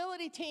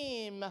Accountability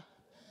team.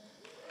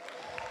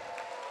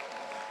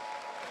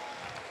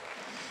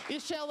 You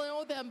shall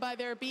know them by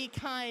their Be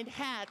Kind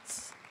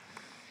hats.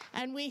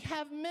 And we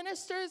have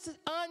ministers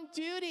on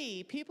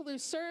duty, people who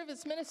serve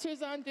as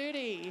ministers on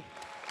duty.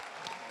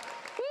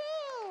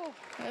 Woo!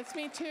 That's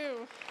me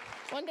too.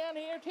 One down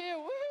here too,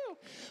 woo!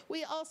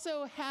 We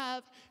also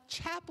have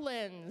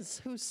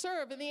chaplains who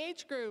serve in the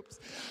age groups.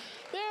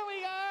 There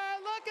we are,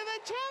 look at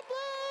the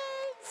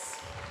chaplains!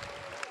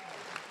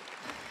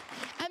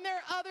 And there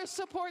are other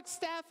support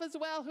staff as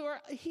well who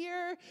are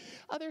here,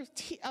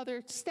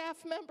 other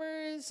staff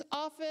members,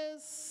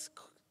 office.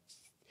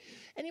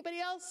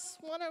 Anybody else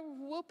want to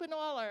whoop and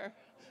holler?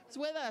 Who's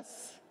with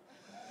us?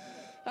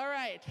 All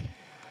right.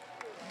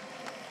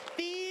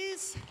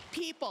 These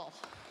people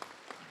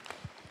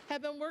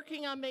have been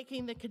working on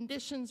making the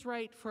conditions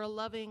right for a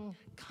loving,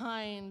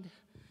 kind,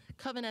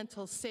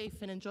 covenantal,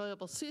 safe, and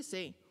enjoyable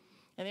SUUSI,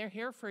 and they're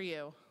here for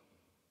you.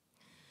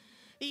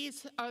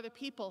 These are the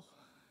people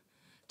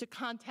to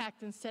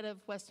contact instead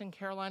of Western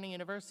Carolina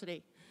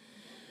University.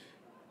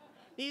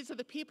 These are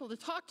the people to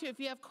talk to if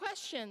you have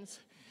questions.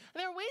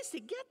 And there are ways to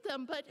get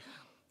them, but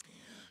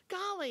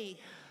golly,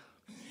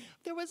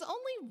 there was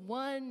only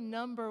one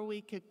number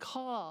we could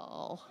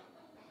call.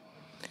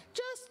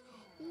 Just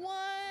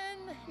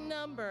one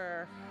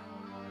number.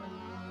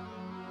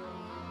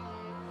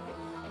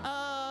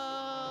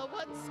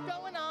 What's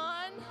going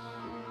on?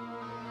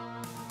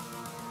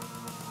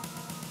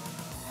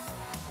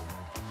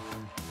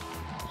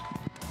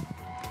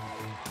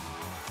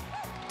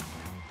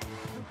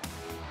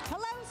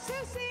 Hello,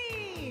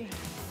 SUUSI!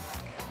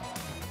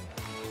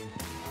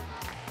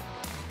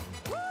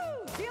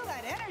 Woo! Feel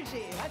that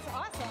energy. That's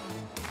awesome.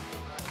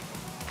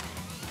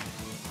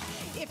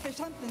 If there's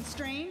something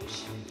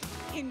strange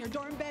in your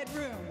dorm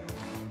bedroom,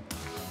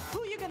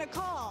 who you gonna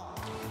call?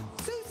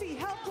 SUUSI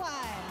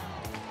Helpline.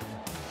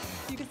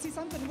 You can see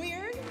something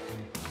weird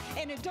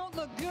and it don't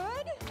look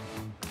good?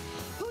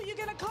 Who you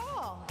gonna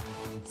call?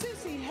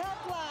 SUUSI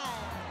Helpline.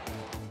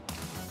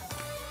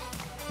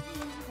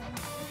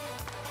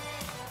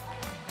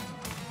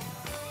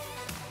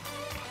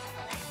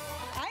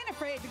 I ain't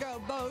afraid to go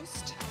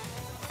boast.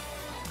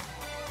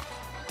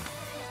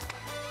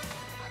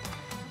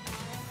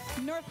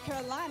 North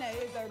Carolina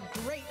is a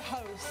great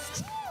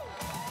host.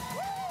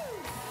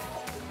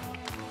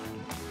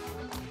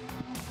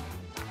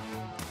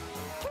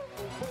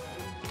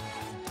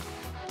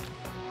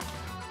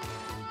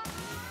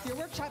 Your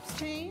workshop's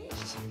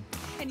changed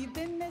and you've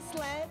been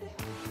misled.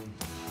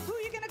 Who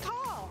are you gonna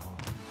call?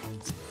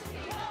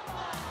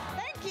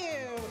 Thank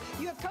you.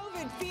 You have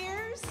COVID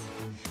fears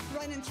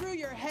running through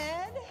your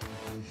head.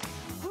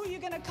 Who are you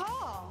gonna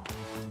call?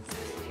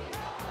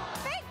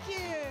 Thank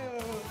you.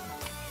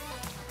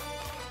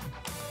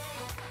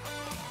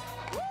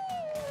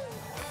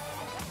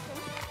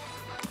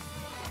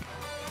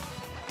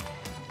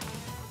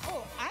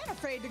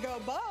 afraid to go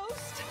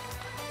boast.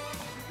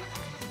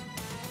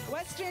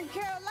 Western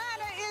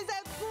Carolina is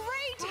a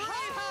great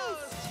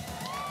host.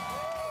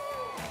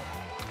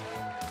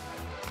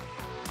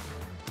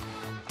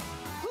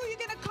 Who are you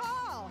going to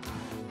call?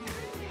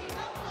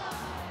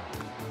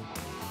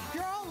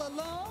 You're all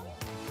alone?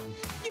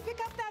 You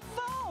pick up that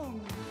phone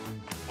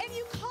and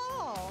you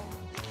call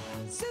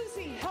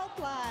SUUSI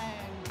Helpline.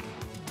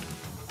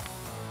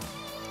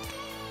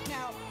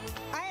 Now,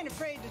 I ain't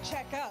afraid to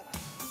check up.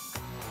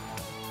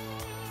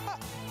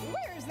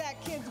 Where's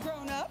that kid's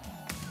grown up?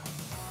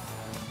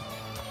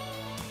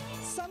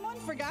 Someone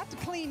forgot to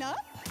clean up?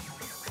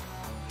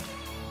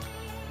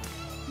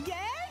 Yeah.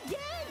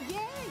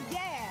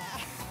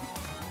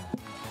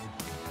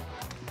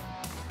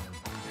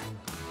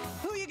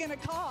 Who are you gonna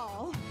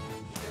call?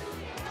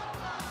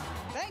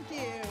 Thank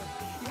you.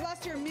 You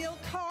lost your meal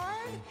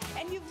card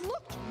and you've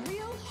looked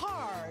real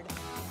hard.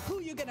 Who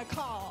are you gonna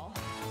call?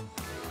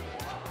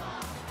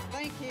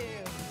 Thank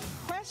you.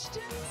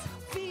 Questions,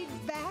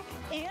 feedback,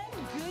 and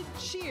good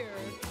cheer.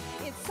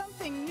 It's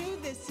something new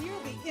this year.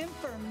 The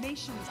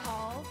information's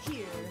all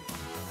here.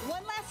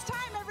 One last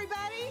time,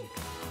 everybody.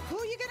 Who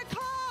are you going to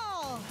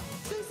call?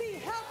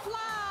 SUUSI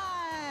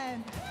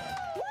Helpline.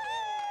 Woo!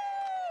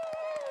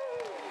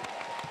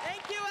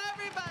 Thank you,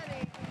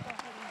 everybody.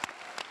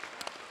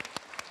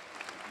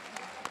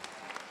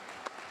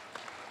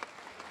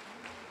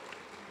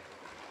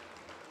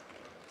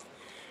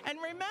 And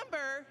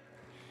remember,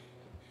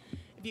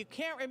 if you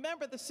can't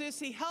remember the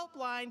SUUSI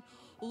Helpline,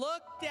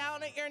 look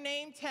down at your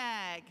name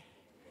tag.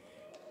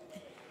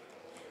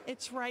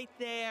 It's right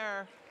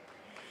there.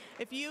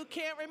 If you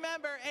can't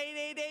remember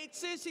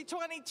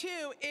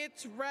 888-SUUSI-22,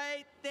 it's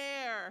right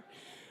there.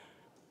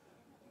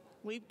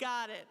 We've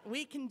got it.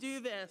 We can do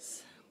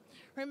this.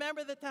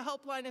 Remember that the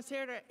helpline is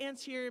here to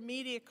answer your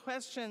immediate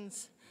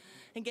questions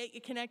and get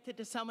you connected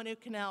to someone who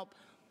can help.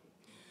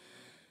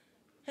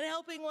 And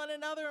helping one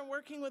another and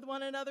working with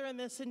one another in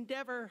this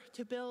endeavor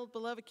to build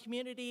beloved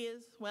community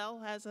is,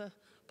 well, as a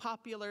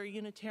popular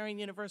Unitarian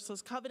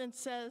Universalist covenant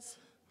says,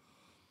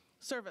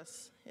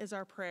 service is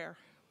our prayer.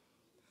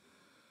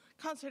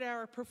 Concert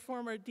hour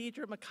performer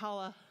Deidre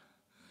McCullough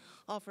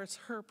offers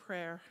her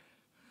prayer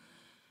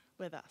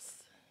with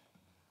us.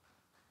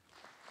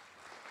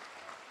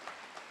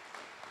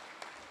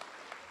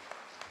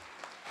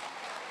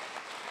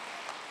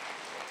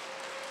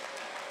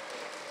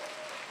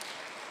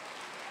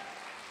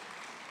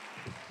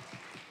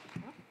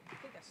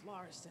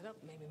 Laura's set up,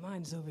 maybe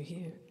mine's over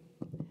here.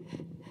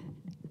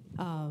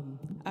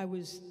 I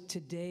was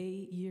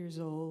today years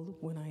old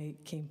when I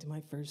came to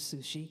my first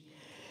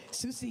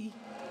SUUSI.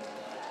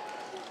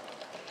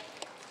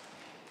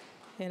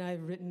 And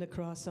I've written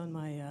across on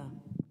my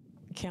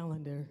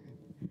calendar,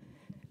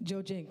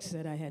 Joe Jinks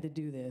said I had to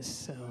do this,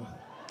 so.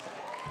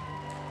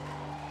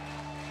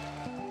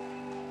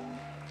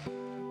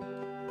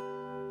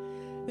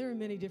 There are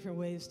many different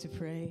ways to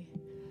pray.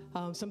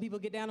 Some people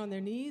get down on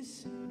their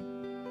knees.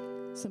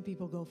 Some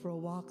people go for a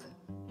walk.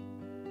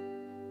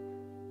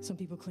 Some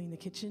people clean the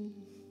kitchen.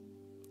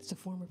 It's a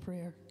form of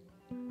prayer.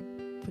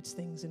 Puts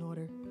things in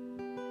order.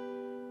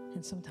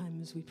 And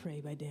sometimes we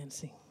pray by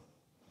dancing.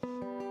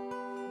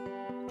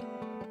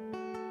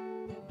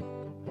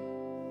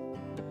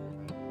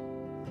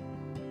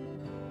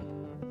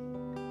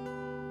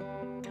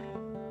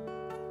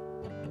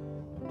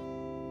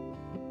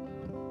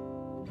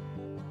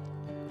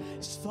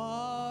 As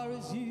far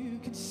as you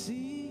can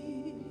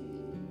see,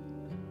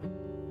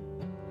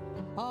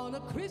 on a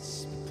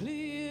crisp,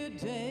 clear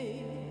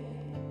day,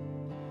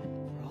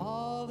 for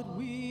all that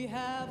we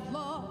have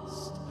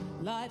lost,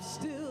 life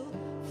still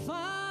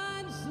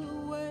finds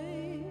a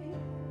way.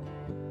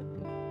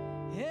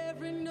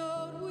 Every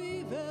note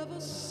we've ever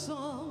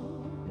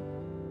sung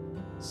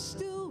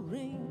still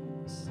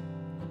rings.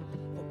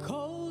 The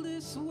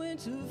coldest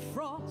winter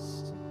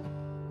frost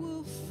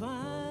will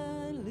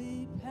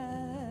finally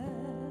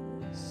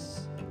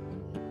pass.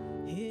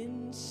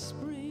 In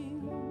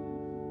spring,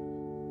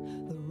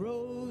 the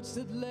roads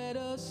that led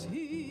us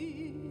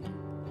here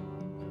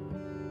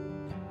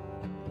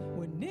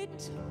were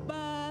knit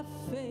by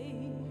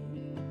faith.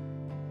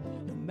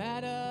 No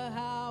matter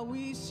how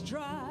we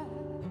strive,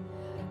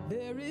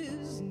 there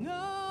is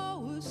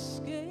no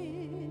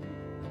escape.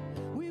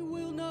 We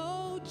will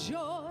know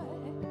joy,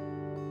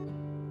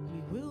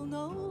 we will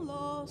know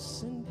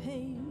loss and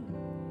pain.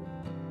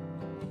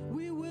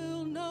 We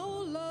will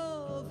know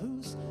love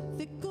whose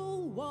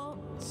fickle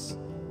wants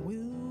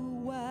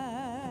will wax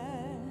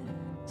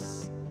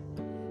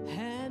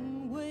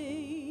and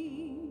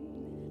wane.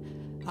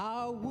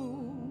 Our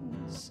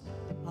wounds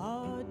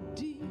are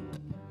deep,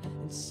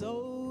 and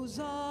so's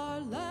our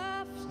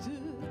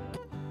laughter.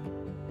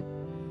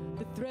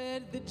 The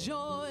thread that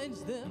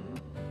joins them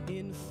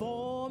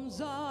informs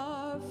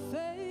our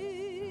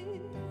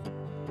faith.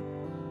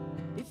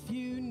 If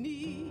you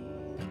need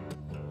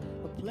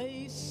a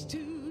place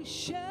to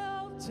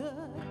shelter,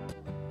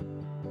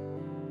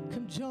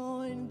 come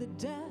join the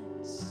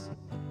dance.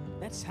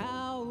 That's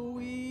how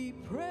we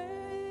pray.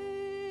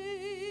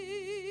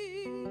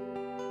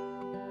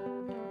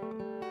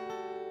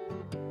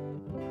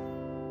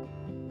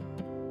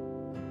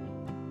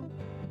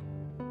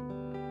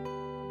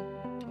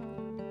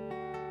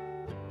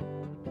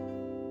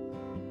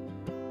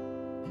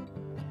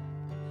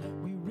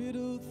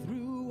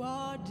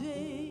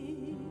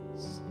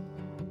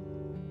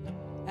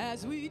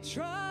 as we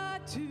try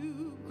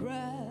to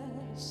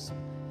grasp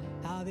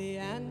how the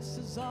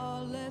answers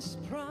are less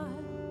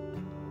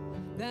prime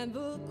than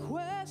the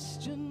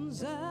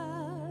questions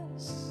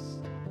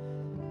asked.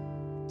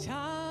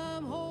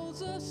 Time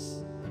holds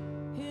us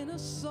in a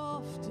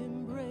soft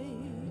embrace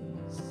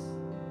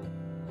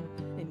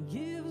and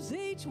gives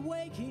each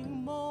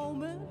waking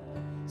moment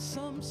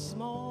some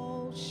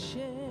small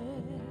share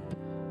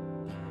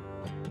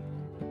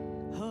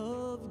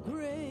of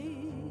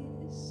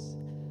grace.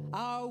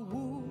 Our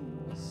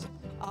wounds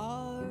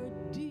are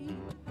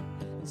deep,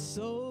 and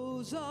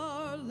so's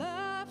our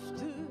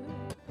laughter.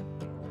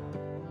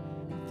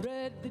 The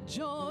thread that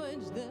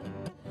joins them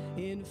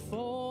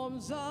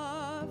informs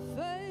our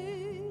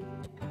faith.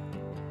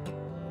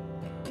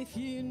 If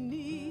you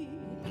need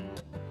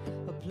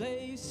a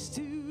place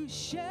to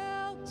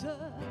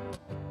shelter,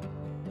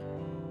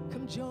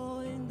 come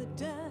join the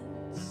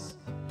dance.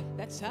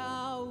 That's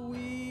how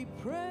we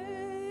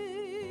pray.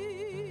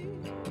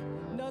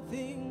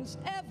 Nothing's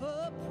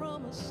ever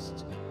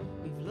promised.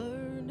 We've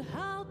learned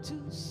how to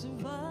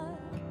survive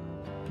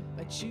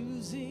by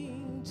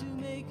choosing to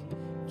make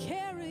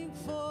caring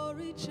for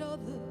each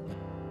other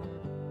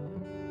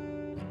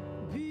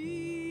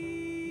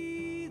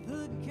be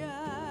the guide.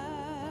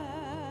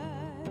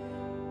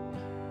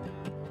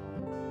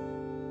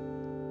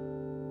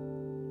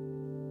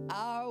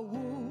 Our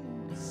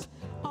wounds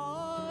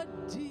are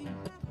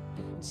deep,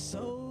 and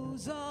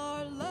so's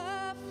our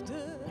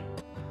laughter.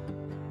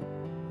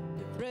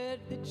 The thread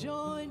that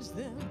joins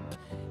them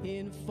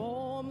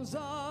informs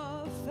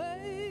our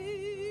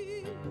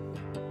faith.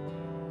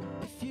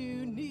 If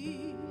you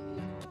need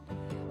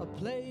a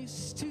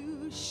place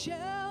to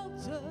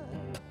shelter,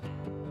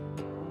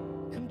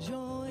 come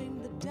join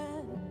the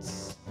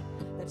dance.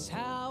 That's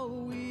how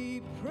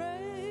we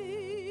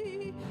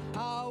pray.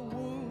 Our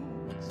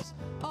wounds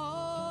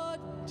are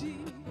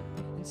deep,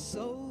 and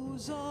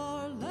so's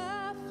our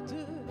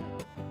laughter.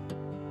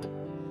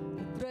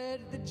 The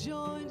thread that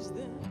joins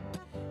them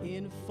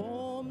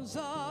informs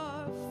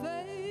our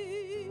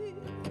faith.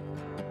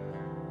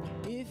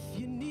 If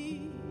you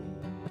need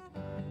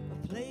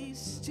a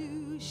place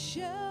to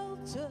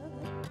shelter,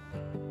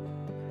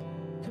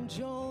 come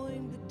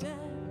join the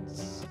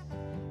dance.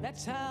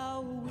 That's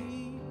how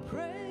we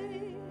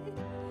pray.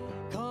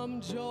 Come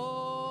join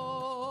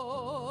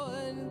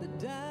the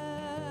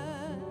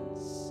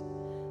dance.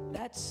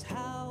 That's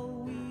how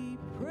we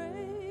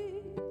pray.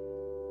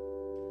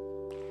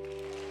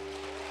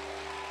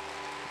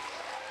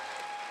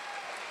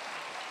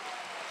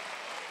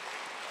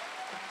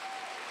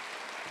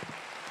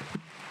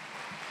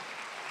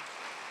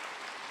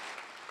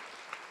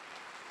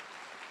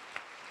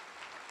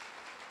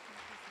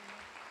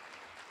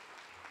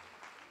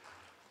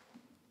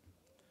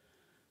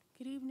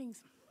 Good evening.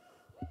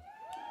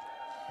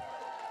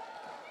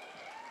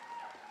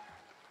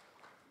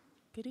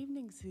 Good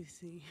evening,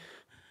 SUUSI.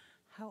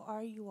 How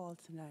are you all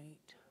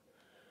tonight?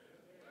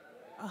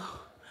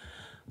 Oh,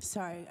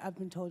 sorry, I've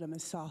been told I'm a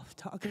soft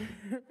talker.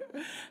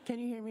 Can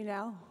you hear me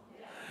now?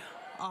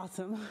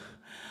 Awesome.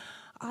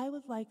 I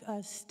would like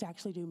us to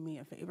actually do me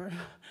a favor.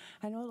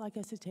 I would like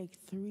us to take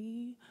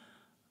 3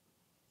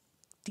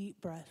 deep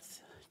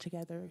breaths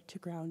together to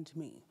ground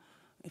me,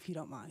 if you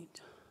don't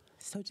mind.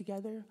 So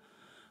together,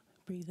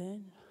 breathe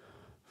in,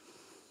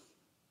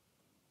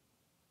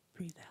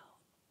 breathe out.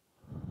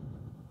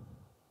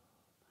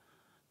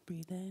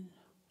 Breathe in,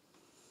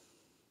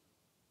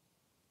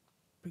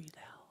 breathe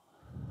out.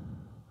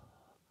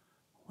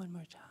 One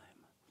more time.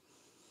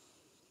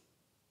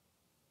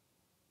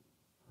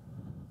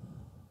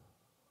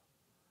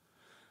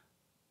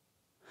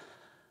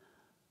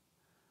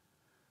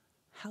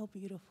 How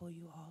beautiful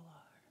you all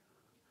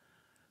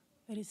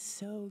are. It is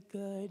so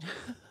good.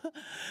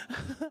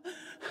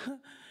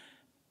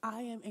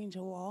 I am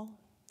Angel Wall,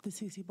 the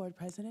SUUSI board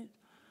president.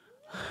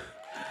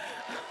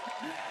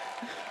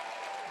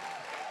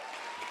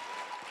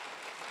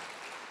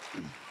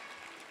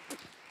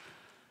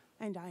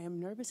 And I am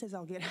nervous as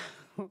I'll get.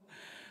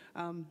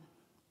 I'm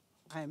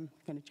going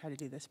to try to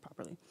do this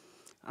properly.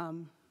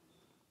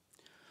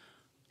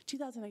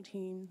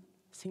 2019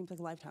 seems like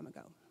a lifetime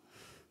ago.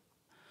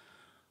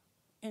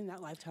 In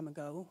that lifetime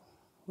ago,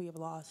 we have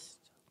lost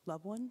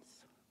loved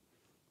ones.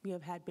 We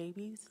have had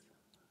babies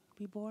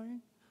be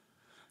born.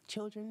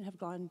 Children have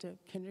gone to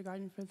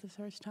kindergarten for the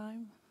first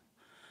time.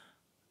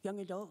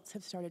 Young adults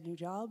have started new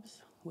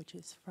jobs, which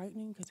is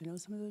frightening because I know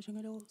some of those young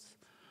adults.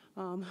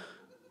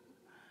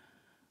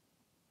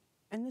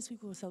 And this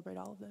week we'll celebrate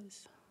all of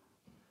those.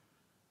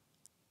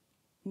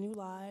 New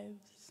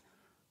lives,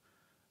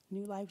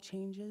 new life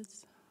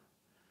changes,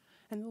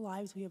 and the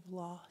lives we have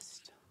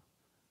lost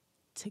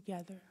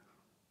together.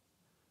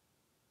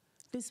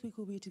 This week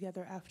we'll be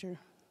together after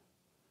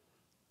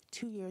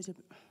 2 years of,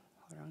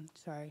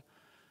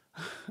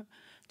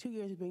 2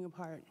 years of being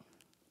apart.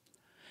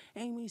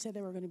 Amy said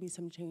there were going to be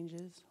some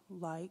changes,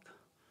 like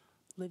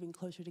living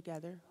closer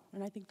together,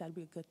 and I think that'd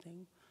be a good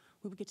thing.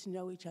 We would get to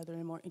know each other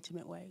in a more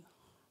intimate way.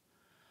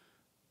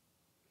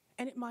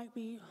 And it might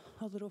be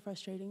a little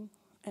frustrating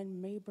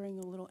and may bring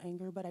a little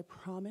anger, but I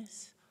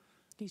promise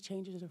these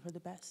changes are for the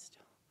best.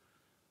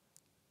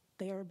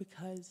 They are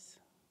because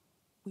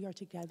we are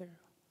together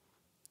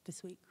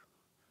this week.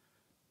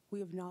 We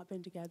have not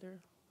been together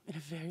in a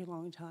very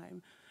long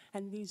time.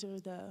 And these are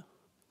the,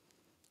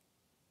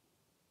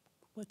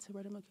 what's the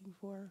word I'm looking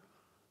for?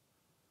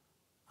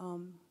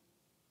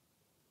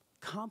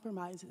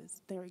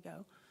 Compromises, there we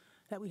go,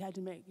 that we had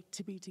to make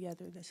to be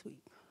together this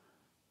week.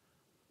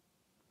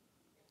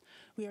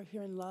 We are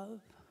here in love.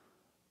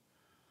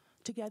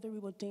 Together we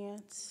will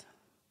dance,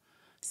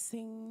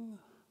 sing,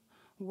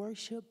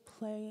 worship,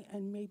 play,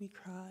 and maybe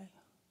cry.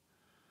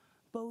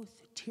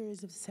 Both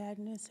tears of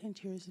sadness and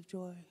tears of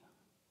joy.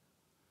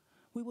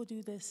 We will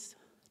do this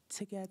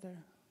together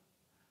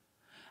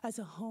as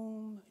a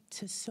home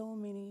to so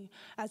many,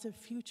 as a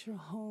future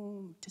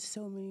home to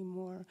so many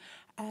more,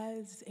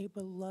 as a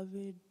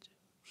beloved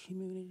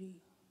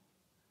community.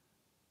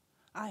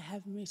 I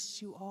have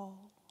missed you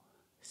all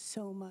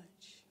so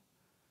much.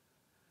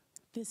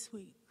 This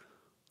week,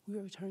 we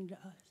return to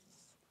us.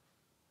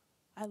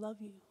 I love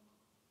you.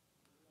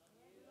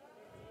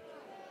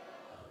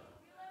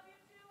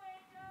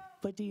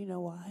 But do you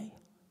know why?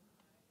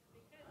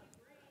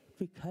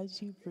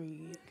 Because you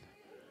breathe.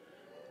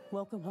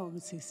 Welcome home,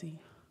 SUUSI.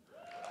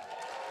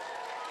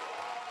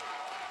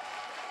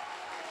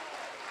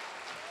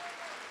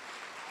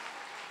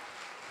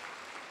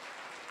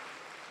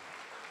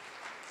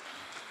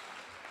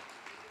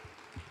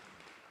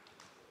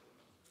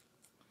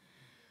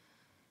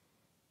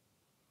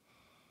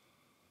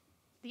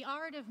 The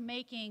art of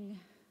making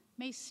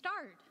may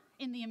start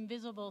in the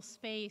invisible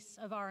space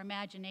of our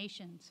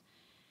imaginations,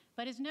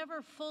 but is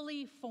never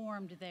fully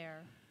formed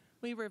there.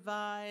 We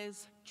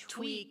revise,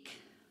 tweak,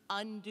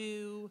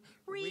 undo,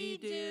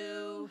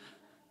 redo.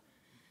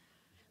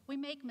 We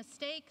make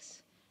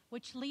mistakes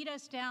which lead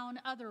us down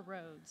other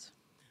roads.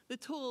 The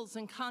tools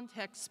and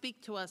context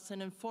speak to us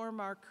and inform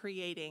our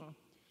creating.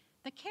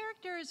 The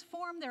characters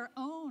form their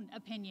own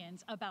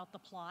opinions about the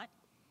plot.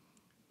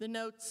 The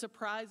notes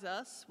surprise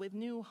us with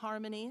new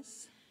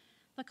harmonies.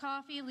 The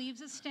coffee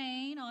leaves a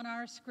stain on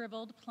our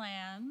scribbled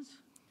plans.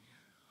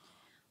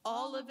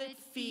 All of it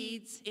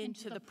feeds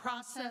into the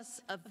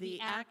process of the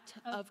act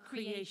of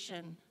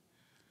creation.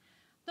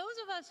 Those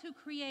of us who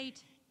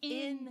create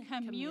in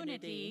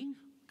community,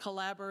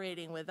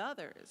 collaborating with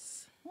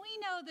others, we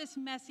know this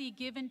messy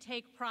give and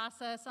take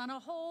process on a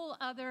whole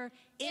other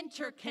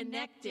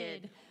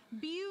interconnected,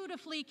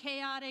 beautifully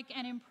chaotic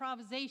and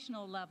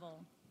improvisational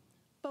level.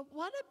 But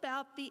what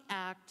about the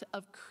act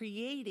of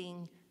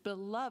creating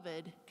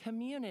beloved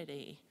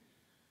community?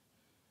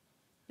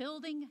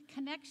 Building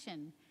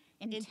connection,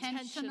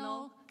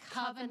 intentional,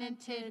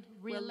 covenanted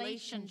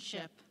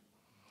relationship.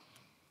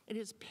 It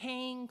is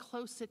paying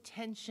close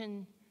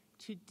attention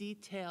to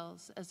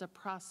details as a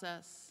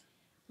process.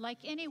 Like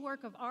any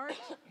work of art,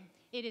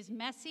 it is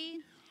messy,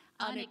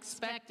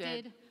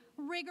 unexpected,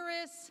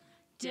 rigorous,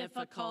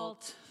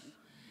 difficult.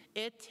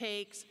 It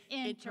takes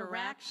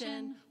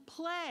interaction,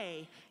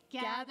 play,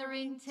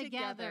 gathering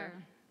together,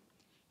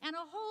 and a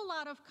whole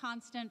lot of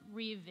constant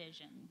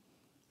revision.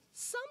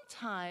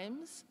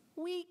 Sometimes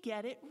we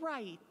get it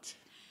right.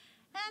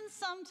 And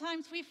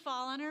sometimes we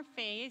fall on our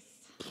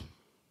face.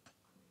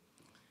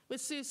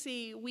 With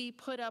SUUSI, we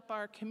put up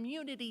our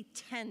community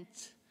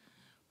tent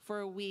for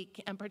a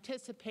week and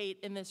participate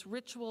in this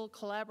ritual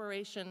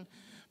collaboration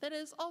that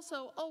is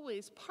also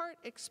always part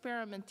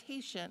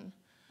experimentation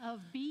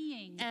of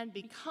being and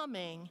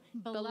becoming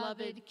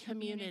beloved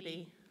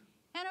community.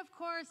 And of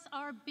course,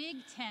 our big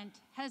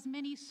tent has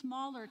many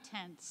smaller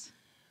tents.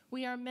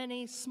 We are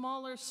many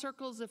smaller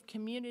circles of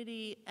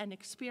community and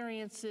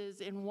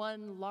experiences in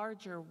one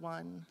larger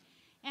one.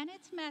 And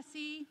it's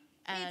messy.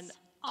 And it's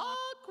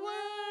awkward.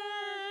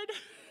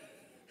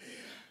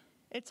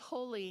 It's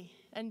holy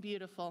and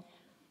beautiful.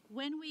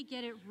 When we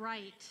get it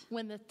right.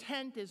 When the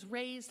tent is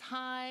raised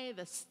high,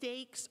 the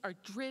stakes are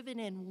driven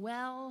in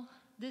well.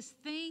 This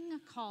thing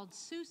called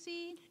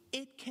SUUSI,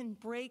 it can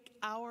break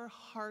our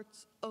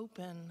hearts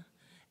open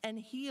and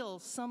heal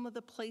some of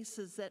the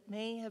places that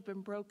may have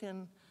been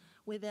broken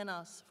within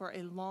us for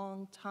a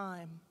long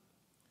time.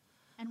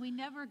 And we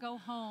never go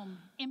home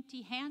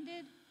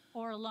empty-handed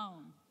or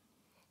alone.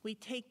 We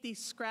take these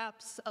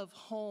scraps of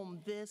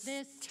home, this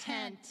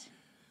tent,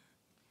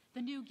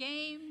 the new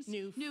games,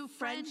 new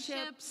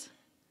friendships,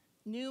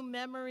 new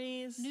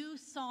memories, new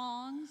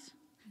songs,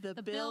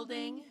 the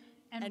building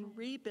and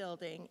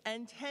rebuilding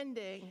and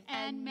tending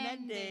and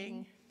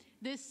mending.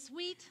 This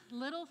sweet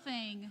little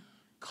thing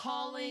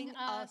calling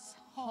us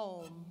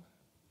home.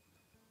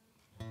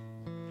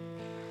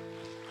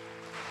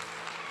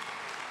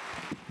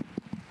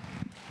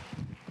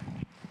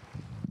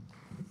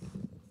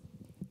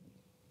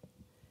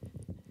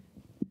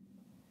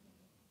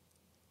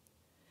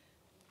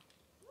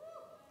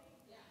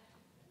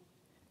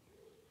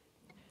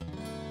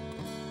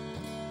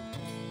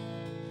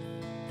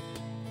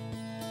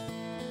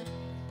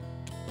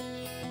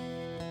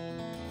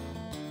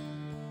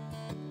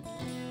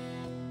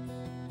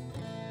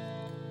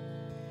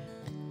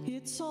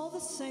 It's all the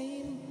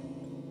same,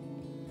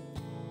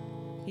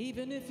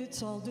 even if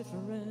it's all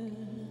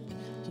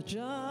different. So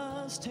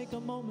just take a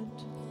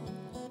moment,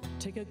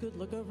 take a good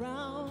look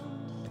around.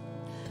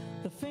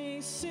 The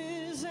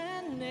faces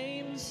and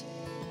names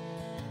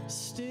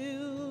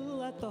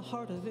still at the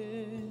heart of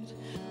it,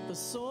 the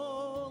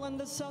soul and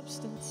the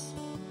substance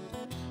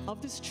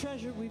of this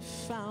treasure we've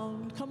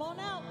found. Come on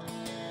out.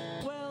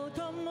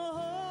 Welcome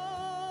home.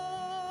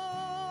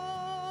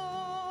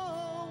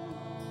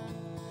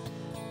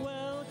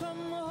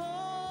 Welcome home.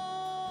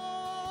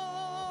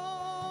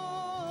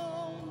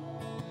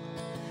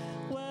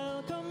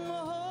 Welcome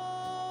home.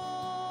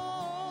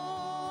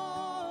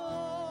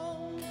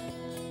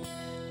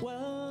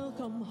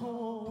 Welcome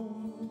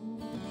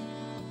home.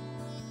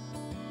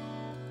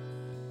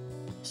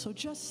 So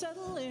just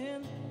settle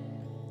in.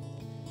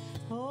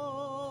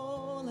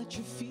 Oh, let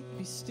your feet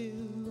be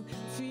still.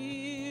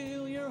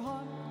 Feel your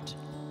heart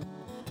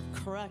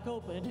crack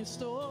open his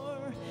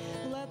door.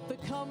 Let the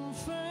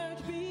comfort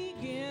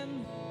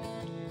begin.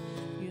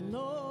 You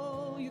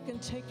know you can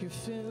take your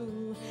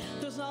fill.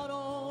 There's not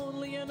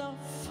only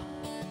enough,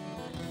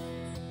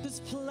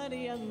 there's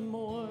plenty and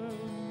more.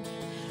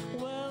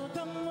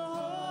 Welcome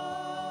home.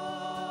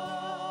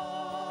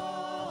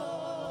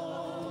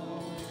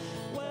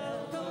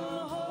 Welcome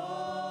home.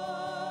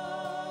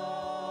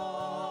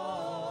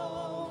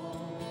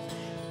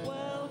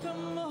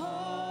 Welcome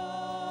home.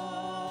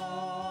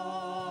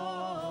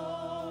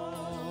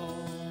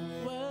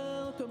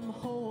 Welcome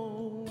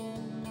home.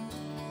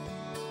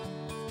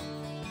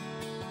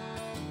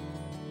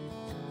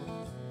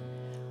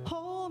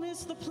 Home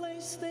is the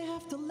place they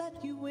have to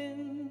let you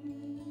in.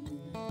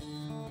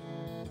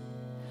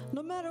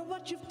 No matter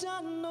what you've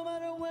done, no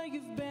matter where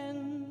you've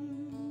been.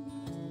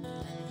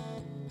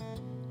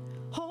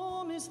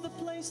 Home is the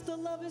place the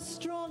love is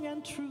strong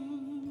and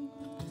true.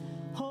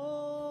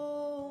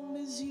 Home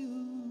is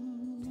you.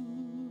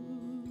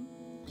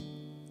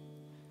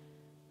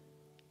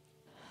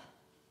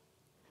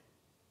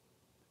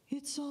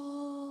 It's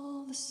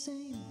all the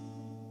same,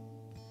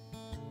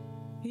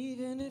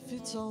 even if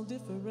it's all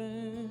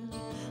different.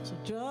 So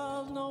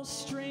just no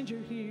stranger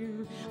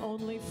here,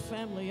 only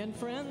family and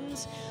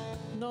friends.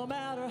 No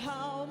matter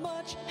how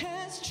much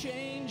has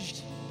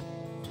changed,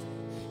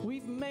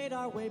 we've made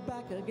our way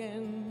back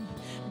again,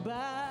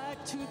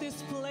 back to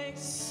this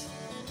place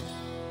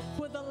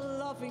where the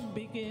loving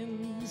begins.